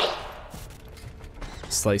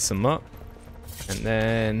 Slice them up. And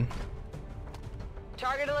then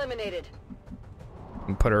Target eliminated.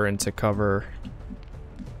 and put her into cover.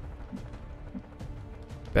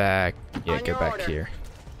 Back. Yeah, On go your back order. here.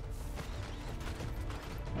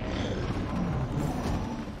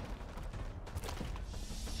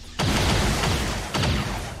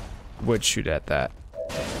 would shoot at that.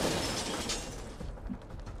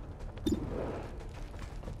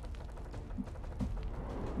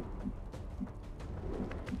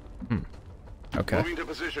 Okay. Moving to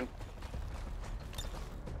position.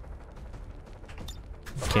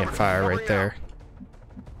 Can't fire right there.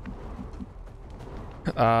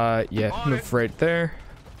 Yeah, move right there.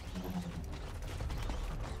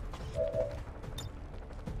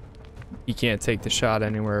 He can't take the shot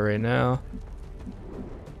anywhere right now.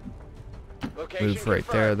 Move right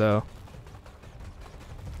there though.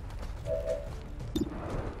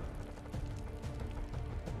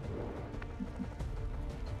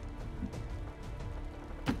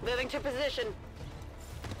 Moving to position.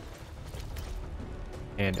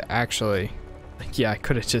 And actually, yeah, I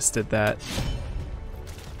could have just did that.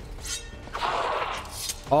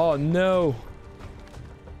 Oh no!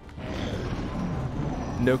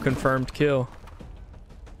 No confirmed kill.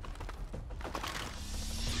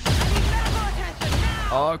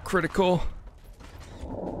 Oh, critical.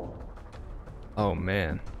 Oh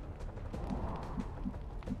man.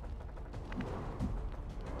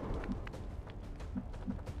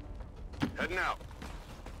 Heading out.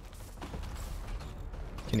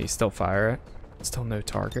 Can he still fire it? Still no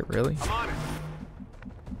target, really? I'm on it.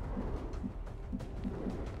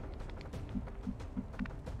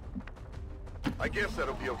 I guess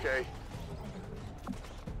that'll be okay.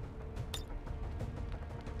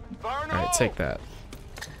 Fire in a Alright, hole! take that.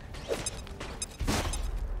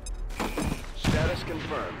 Status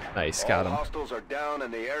confirmed. Nice, got him. All hostiles are down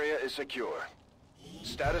and the area is secure.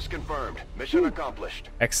 Status confirmed. Mission accomplished.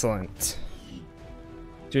 Excellent.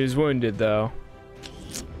 Dude's wounded though.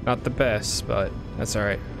 Not the best, but that's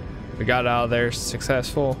alright. We got out of there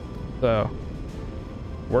successful, so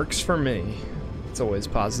works for me. It's always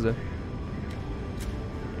positive.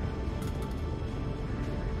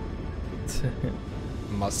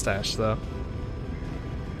 Mustache though.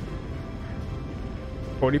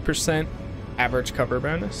 40% average cover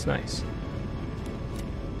bonus. Nice.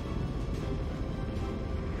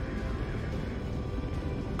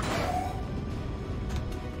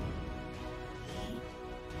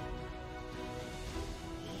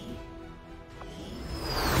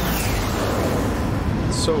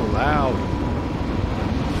 So loud.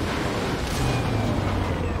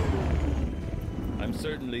 I'm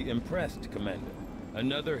certainly impressed, Commander.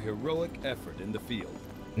 Another heroic effort in the field.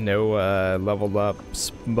 No leveled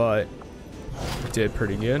ups, but we did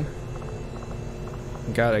pretty good.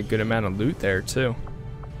 Got a good amount of loot there too.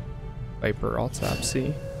 Viper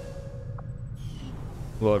autopsy.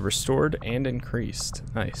 Will have restored and increased.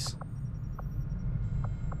 Nice.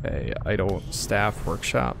 Okay, idle staff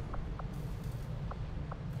workshop.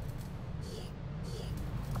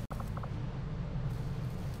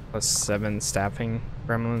 +7 staffing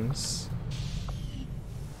gremlins.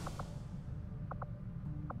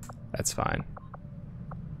 That's fine.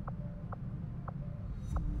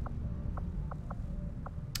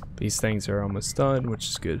 These things are almost done, which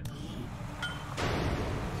is good.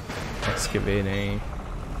 Excavating.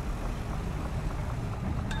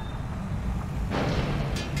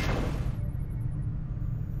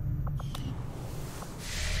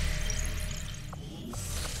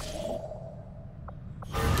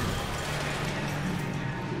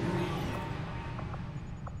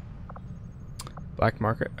 Black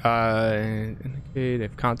market. Indicate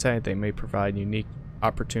if contact, they may provide unique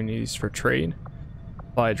opportunities for trade.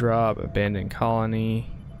 Supply drop, abandoned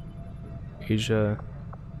colony, Asia.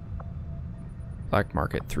 Black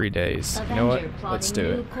market, 3 days. Avenger, you know what? Let's do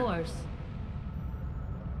it. Course.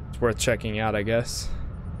 It's worth checking out, I guess.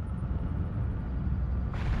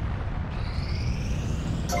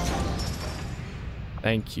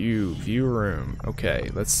 Thank you. View room.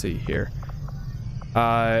 Okay, let's see here.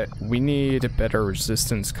 We need better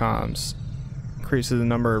resistance comms. Increases the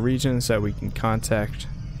number of regions that we can contact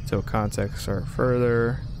until contacts are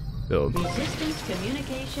further. Build. Resistance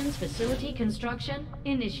communications facility construction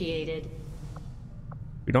initiated.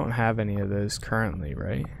 We don't have any of those currently,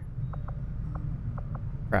 right?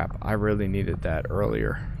 Crap, I really needed that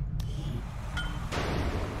earlier.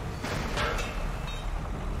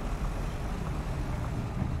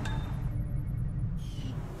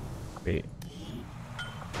 Wait.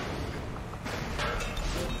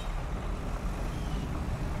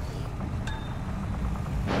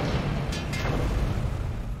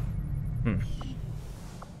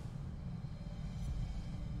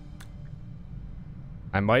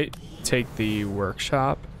 I might take the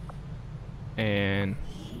workshop and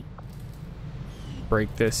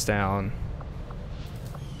break this down.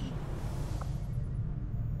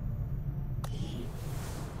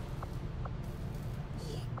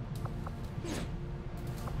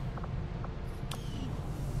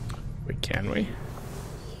 Can we?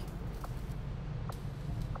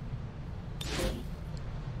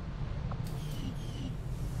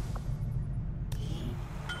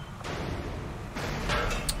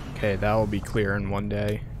 Okay, that will be clear in one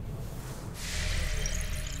day.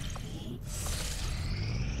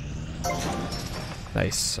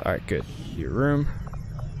 Nice. Alright, good. Your room.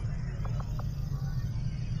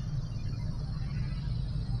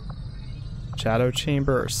 Shadow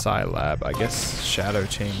chamber or psi lab? I guess shadow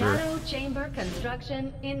chamber. Shadow chamber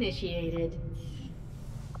construction initiated.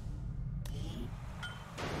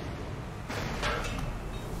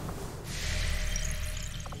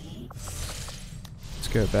 Let's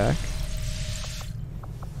go back.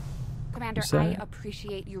 Commander, I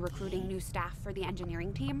appreciate you recruiting new staff for the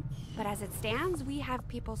engineering team, but as it stands, we have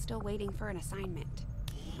people still waiting for an assignment.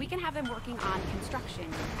 We can have them working on construction,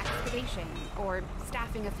 excavation, or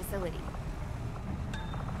staffing a facility.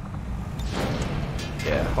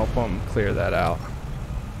 Yeah, help them clear that out.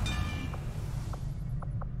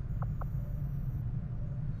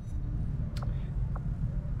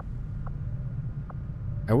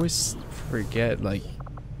 I always forget, like,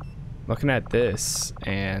 looking at this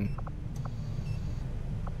and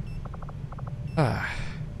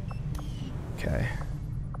okay.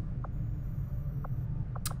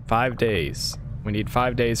 5 days. We need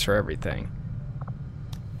 5 days for everything.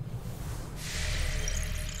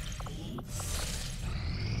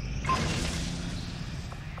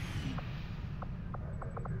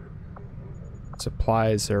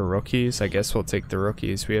 Supplies or rookies? I guess we'll take the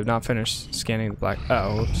rookies. We have not finished scanning the black.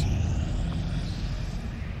 Oh, oops.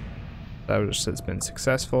 That has been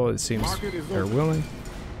successful. It seems they're willing.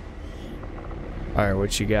 Alright,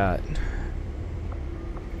 what you got?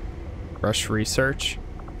 Rush research.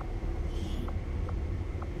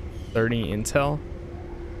 30 intel.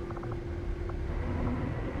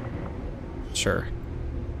 Sure.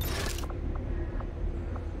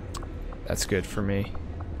 That's good for me.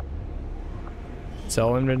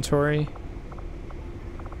 Sell inventory.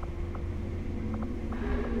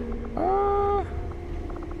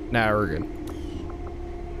 Nah, we're good.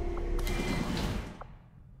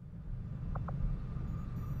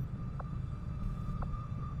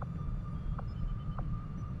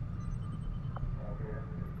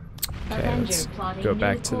 Okay, let's go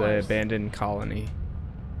back to the abandoned colony.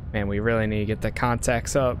 Man, we really need to get the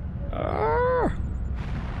contacts up.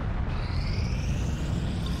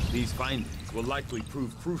 These findings will likely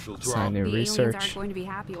prove crucial to our new research. The aliens aren't going to be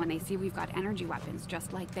happy when they see we've got energy weapons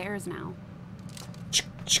just like theirs now.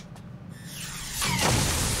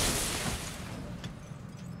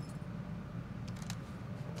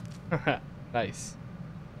 Nice.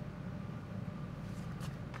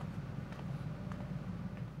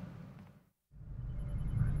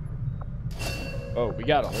 Oh, we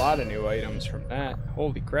got a lot of new items from that.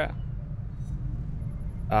 Holy crap.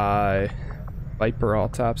 Viper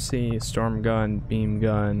autopsy, storm gun, beam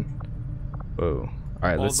gun. Whoa.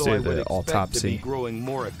 Alright, let's do the autopsy. To be growing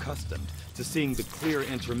more accustomed to seeing the clear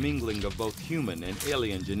intermingling of both human and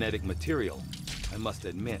alien genetic material, I must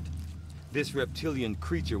admit, this reptilian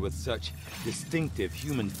creature with such distinctive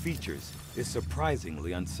human features is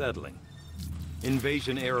surprisingly unsettling.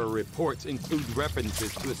 Invasion-era reports include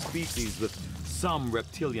references to a species with some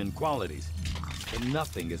reptilian qualities, but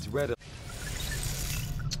nothing is readily.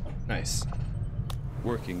 Nice.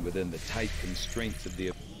 Working within the tight constraints of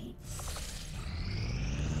the...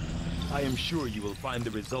 I am sure you will find the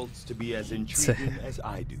results to be as intriguing as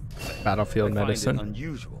I do. Battlefield medicine. I find it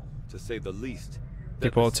unusual, to say the least.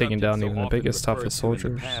 People are taking down even the biggest, toughest soldiers.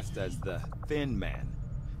 In the past as the Thin Man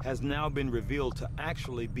has now been revealed to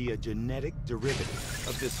actually be a genetic derivative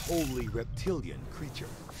of this wholly reptilian creature.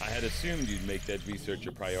 I had assumed you'd make that research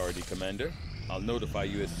a priority, Commander. I'll notify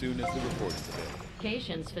you as soon as the report is available.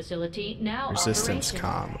 Communications facility now Resistance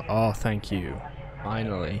comm. Oh, thank you.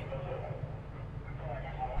 Finally.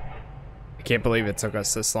 I can't believe it took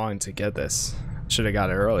us this long to get this. Should have got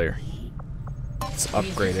it earlier. It's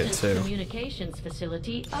upgraded too. Communications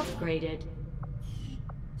facility upgraded.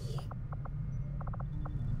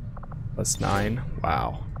 +9.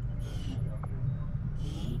 Wow.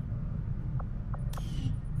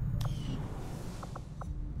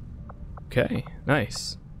 Okay,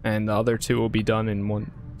 nice. And the other two will be done in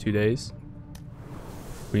 1-2 days.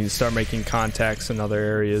 We can start making contacts in other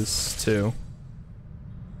areas too.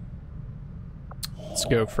 Let's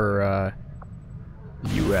go for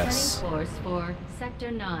US. Course for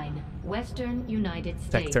Sector 9, Western United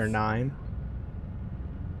States. Sector 9.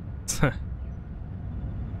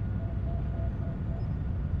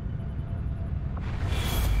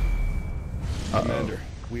 Commander,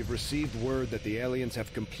 we've received word that the aliens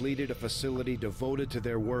have completed a facility devoted to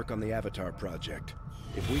their work on the Avatar project.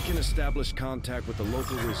 If we can establish contact with the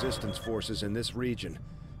local resistance forces in this region,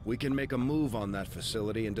 we can make a move on that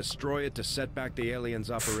facility and destroy it to set back the aliens'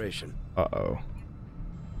 operation. Uh-oh.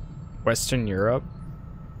 Western Europe?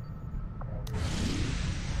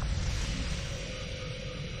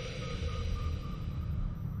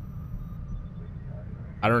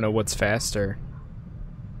 I don't know what's faster.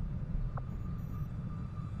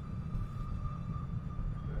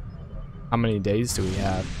 How many days do we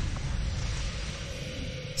have?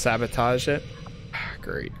 Sabotage it?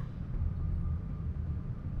 Great.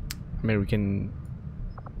 I mean, we can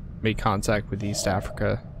make contact with East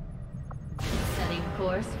Africa. Setting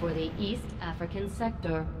course for the East African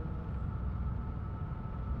sector.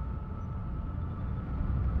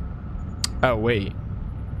 Oh, wait.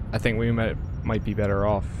 I think we might be better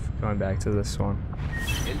off going back to this one.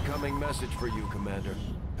 Incoming message for you, Commander.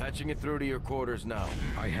 Patching it through to your quarters now.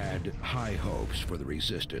 I had high hopes for the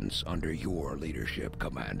Resistance under your leadership,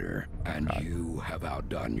 Commander, and you have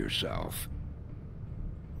outdone yourself.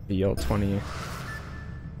 Yo, 20.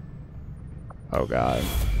 Oh god.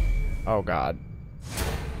 Oh god.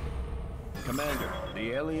 Commander,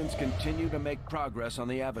 the aliens continue to make progress on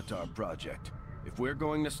the Avatar project. If we're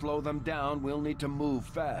going to slow them down, we'll need to move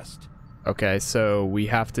fast. Okay, so we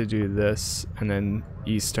have to do this, and then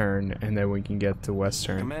Eastern, and then we can get to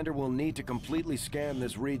Western. Commander will need to completely scan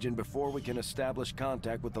this region before we can establish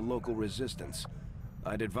contact with the local resistance.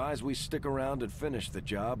 I'd advise we stick around and finish the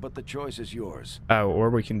job, but the choice is yours. Oh,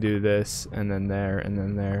 or we can do this, and then there, and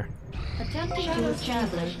then there. Attempting to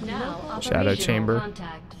establish now Shadow chamber.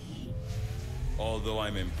 Contact. Although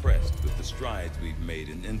I'm impressed with the strides we've made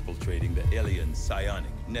in infiltrating the alien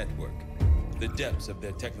psionic network, the depths of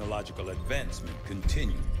their technological advancement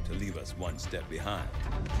continue to leave us one step behind.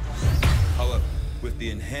 However, with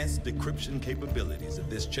the enhanced decryption capabilities of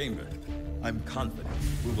this chamber, I'm confident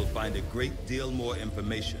we will find a great deal more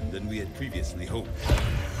information than we had previously hoped.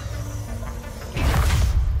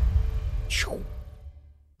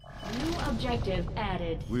 New objective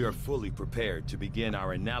added. We are fully prepared to begin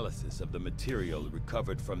our analysis of the material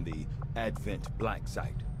recovered from the Advent Black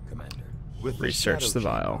Site, Commander. With the Research Shadow the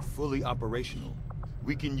Chamber vial. fully operational,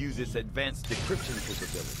 we can use its advanced decryption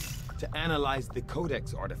capability to analyze the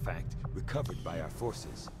Codex artifact recovered by our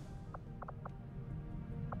forces.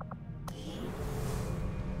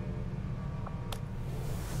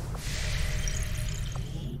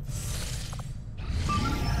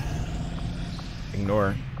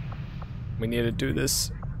 Ignore. We need to do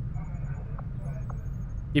this.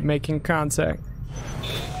 Keep making contact.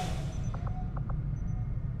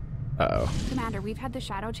 Uh-oh. Commander, we've had the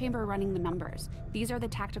Shadow Chamber running the numbers. These are the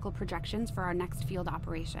tactical projections for our next field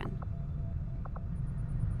operation.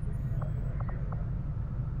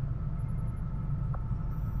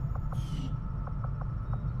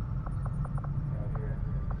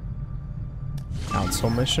 Council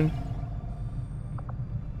mission.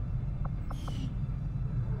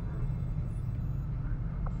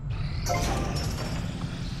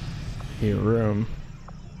 New room.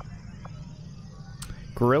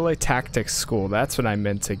 Guerrilla Tactics School. That's what I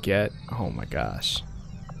meant to get. Oh my gosh.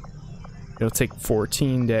 It'll take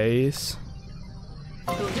 14 days.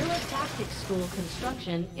 Guerrilla Tactics School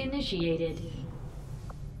construction initiated.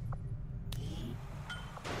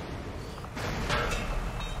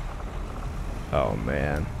 Oh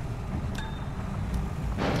man.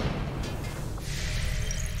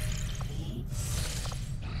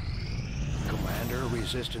 Commander,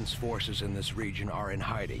 resistance forces in this region are in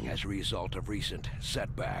hiding as a result of recent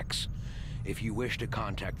setbacks. If you wish to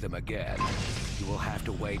contact them again, you will have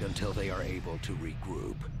to wait until they are able to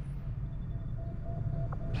regroup.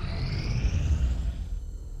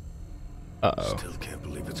 Uh-oh. Still can't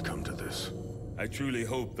believe it's come to this. I truly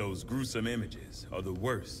hope those gruesome images are the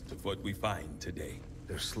worst of what we find today.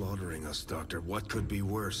 They're slaughtering us, Doctor. What could be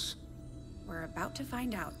worse? We're about to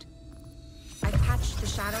find out. I've patched the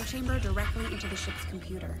Shadow Chamber directly into the ship's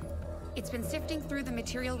computer. It's been sifting through the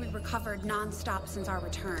material we recovered non-stop since our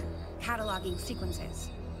return, cataloging sequences.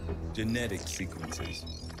 Genetic sequences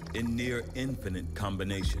in near infinite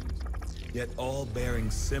combinations, yet all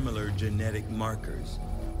bearing similar genetic markers.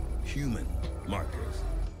 Human markers.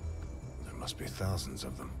 There must be thousands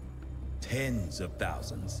of them. Tens of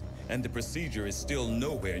thousands, and the procedure is still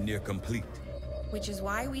nowhere near complete. Which is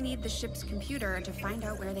why we need the ship's computer to find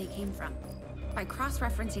out where they came from, by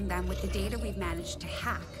cross-referencing them with the data we've managed to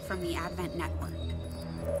hack from the Advent network.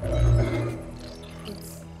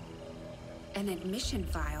 It's an admission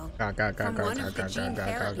file from one of the gene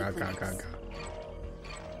therapy clinics.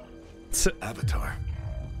 Avatar.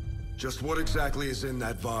 Just what exactly is in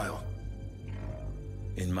that vial?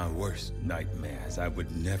 In my worst nightmares, I would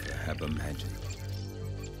never have imagined.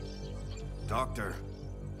 Doctor.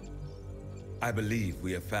 I believe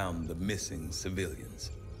we have found the missing civilians.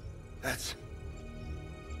 That's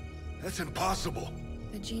impossible.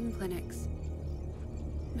 The gene clinics.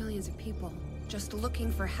 Millions of people just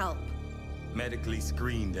looking for help. Medically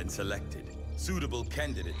screened and selected. Suitable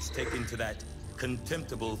candidates taken to that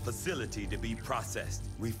contemptible facility to be processed,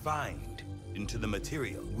 refined into the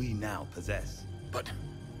material we now possess. But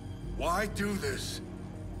why do this?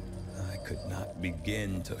 I could not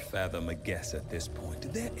begin to fathom a guess at this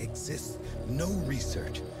point. There exists no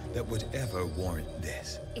research that would ever warrant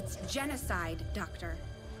this. It's genocide, Doctor.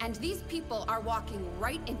 And these people are walking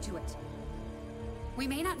right into it. We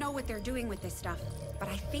may not know what they're doing with this stuff, but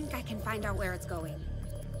I think I can find out where it's going.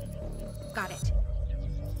 Got it.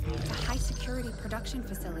 It's a high-security production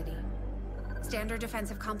facility. Standard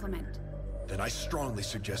defensive complement. Then I strongly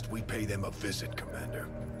suggest we pay them a visit, Commander.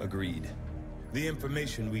 Agreed. The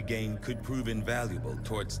information we gain could prove invaluable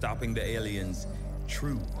towards stopping the aliens'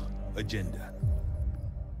 true agenda.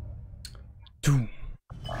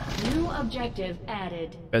 New objective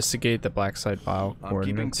added. Investigate the black site file I'm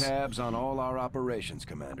coordinates. keeping tabs on all our operations,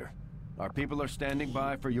 Commander. Our people are standing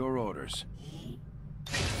by for your orders.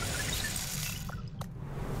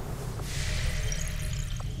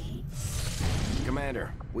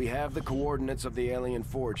 Commander, we have the coordinates of the alien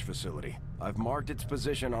forge facility. I've marked its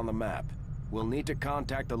position on the map. We'll need to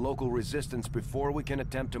contact the local resistance before we can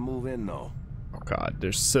attempt to move in, though. Oh god,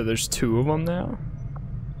 there's two of them now?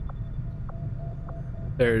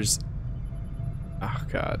 There's... oh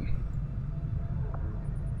god.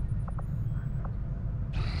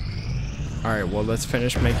 Alright, well let's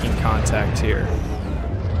finish making contact here.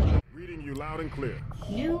 Reading you loud and clear.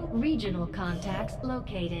 New regional contacts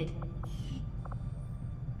located.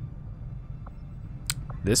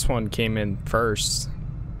 This one came in first.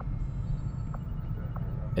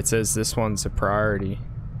 It says this one's a priority.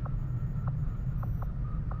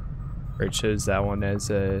 Or it shows that one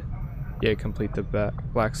as a... yeah, complete the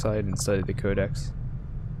black site and study the codex.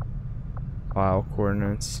 File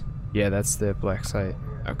coordinates. Yeah, that's the black site.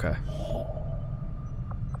 Okay.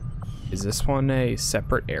 Is this one a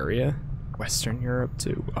separate area? Western Europe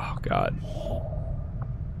too. Oh god.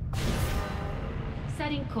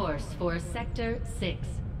 Setting course for Sector 6,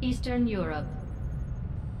 Eastern Europe.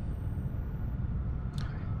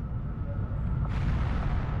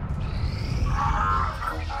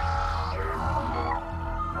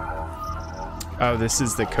 Oh, this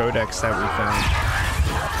is the codex that we found.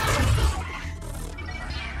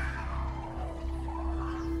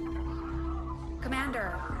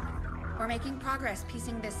 Commander, we're making progress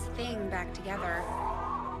piecing this thing back together,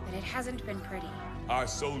 but it hasn't been pretty. Our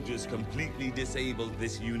soldiers completely disabled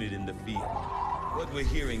this unit in the field. What we're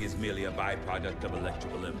hearing is merely a byproduct of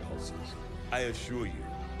electrical impulses. I assure you,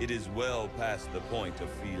 it is well past the point of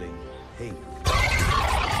feeling pain.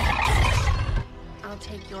 I'll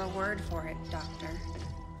take your word for it, Doctor.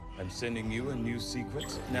 I'm sending you a new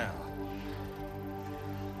sequence now.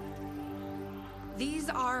 These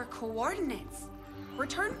are coordinates.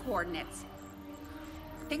 Return coordinates.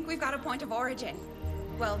 Think we've got a point of origin.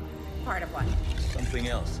 Well, part of one. Something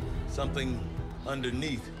else. Something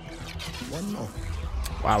underneath. One more.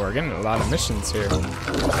 Wow, we're getting a lot of missions here.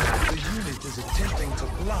 The unit is attempting to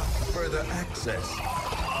block further access.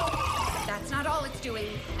 That's not all it's doing.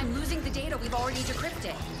 I'm losing the data we've already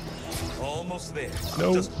decrypted. Almost there.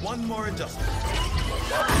 No. Just one more adjustment.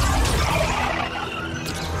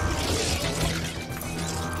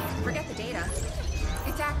 Forget the data.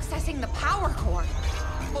 It's accessing the power core.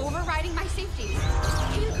 Overriding my safety.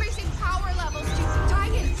 Increasing power levels to tie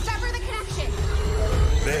in, sever the connection.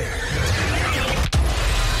 There.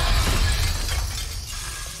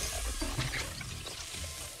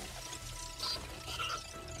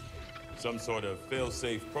 Some sort of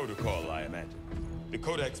fail-safe protocol, I imagine. The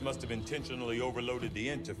Codex must have intentionally overloaded the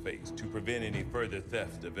interface to prevent any further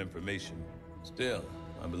theft of information. Still,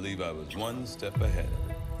 I believe I was one step ahead of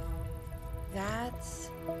it. That's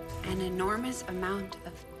an enormous amount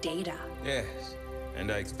of data. Yes,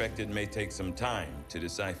 and I expect it may take some time to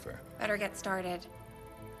decipher. Better get started.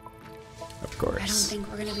 Of I don't course. think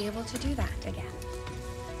we're gonna be able to do that again.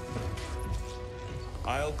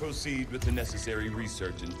 I'll proceed with the necessary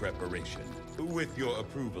research and preparation. With your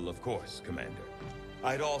approval, of course, Commander.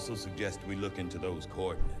 I'd also suggest we look into those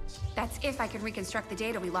coordinates. That's if I can reconstruct the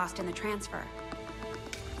data we lost in the transfer.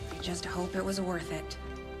 I just hope it was worth it.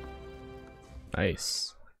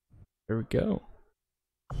 Nice. There we go.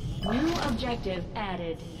 New objective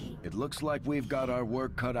added. It looks like we've got our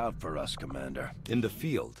work cut out for us, Commander. In the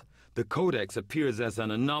field, The Codex appears as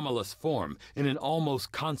an anomalous form in an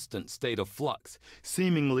almost constant state of flux,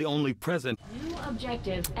 seemingly only present. New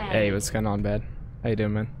objective added. Hey, what's going on, bad? How you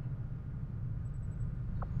doing, man?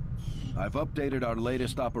 I've updated our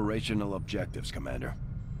latest operational objectives, Commander.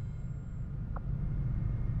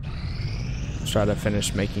 Let's try to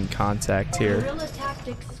finish making contact here. Guerrilla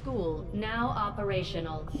Tactics School now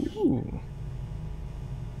operational. Ooh.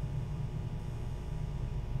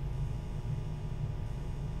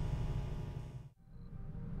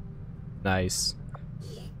 Nice.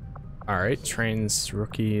 Alright, trains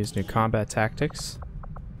rookies new combat tactics.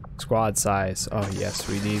 Squad size. Oh yes,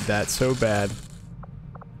 we need that so bad.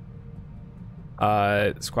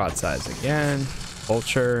 Squad size again.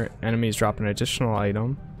 Vulture. Enemies drop an additional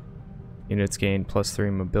item. Units gain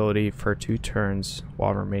 +3 mobility for 2 turns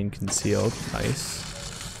while remain concealed.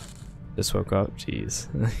 Nice. Just woke up. Jeez.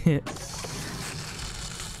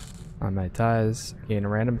 On my ties, gain a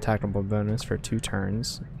random tactical bonus for 2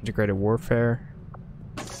 turns. Integrated warfare.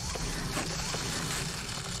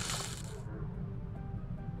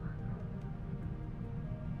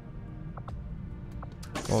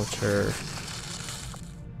 Vulture.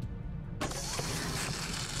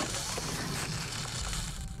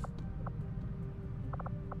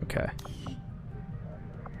 Okay.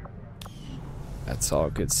 That's all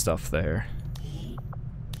good stuff there.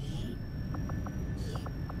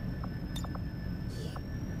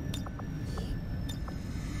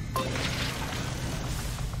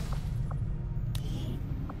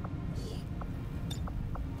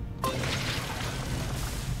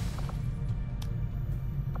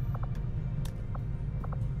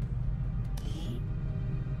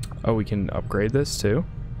 Oh, we can upgrade this too?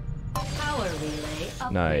 Power relay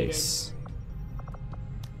upgraded. Nice.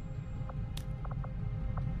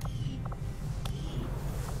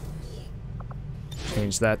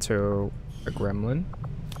 Change that to a gremlin.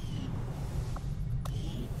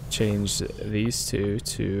 Change these two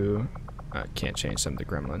to... can't change them to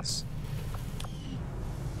gremlins.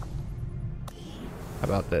 How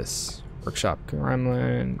about this? Workshop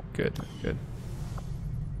gremlin. Good, good.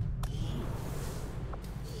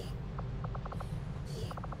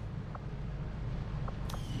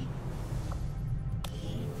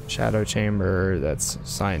 Shadow chamber, that's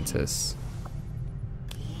scientists.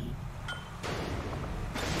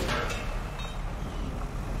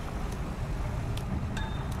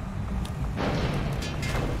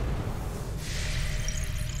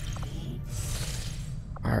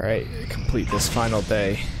 Alright, complete this final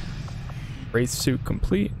day. Wraith suit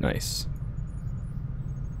complete, nice.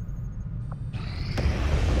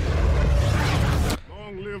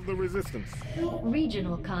 Long live the resistance.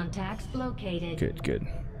 Regional contacts located. Good, good.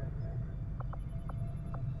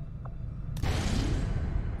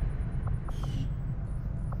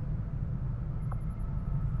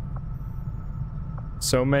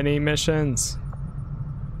 So many missions.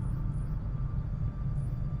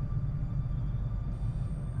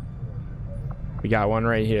 We got one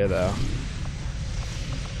right here though.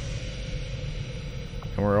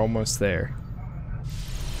 And we're almost there.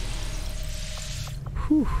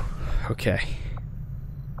 Whew. Okay.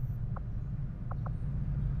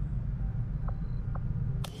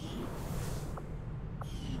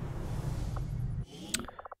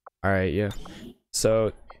 Alright, yeah.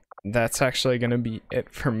 So that's actually gonna be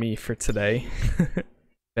it for me for today.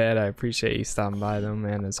 Bad, I appreciate you stopping by though,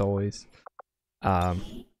 man, as always. I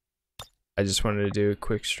just wanted to do a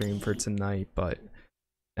quick stream for tonight, but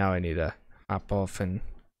now I need to hop off and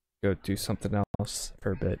go do something else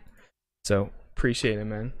for a bit. So appreciate it,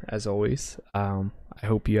 man, as always. I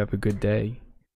hope you have a good day.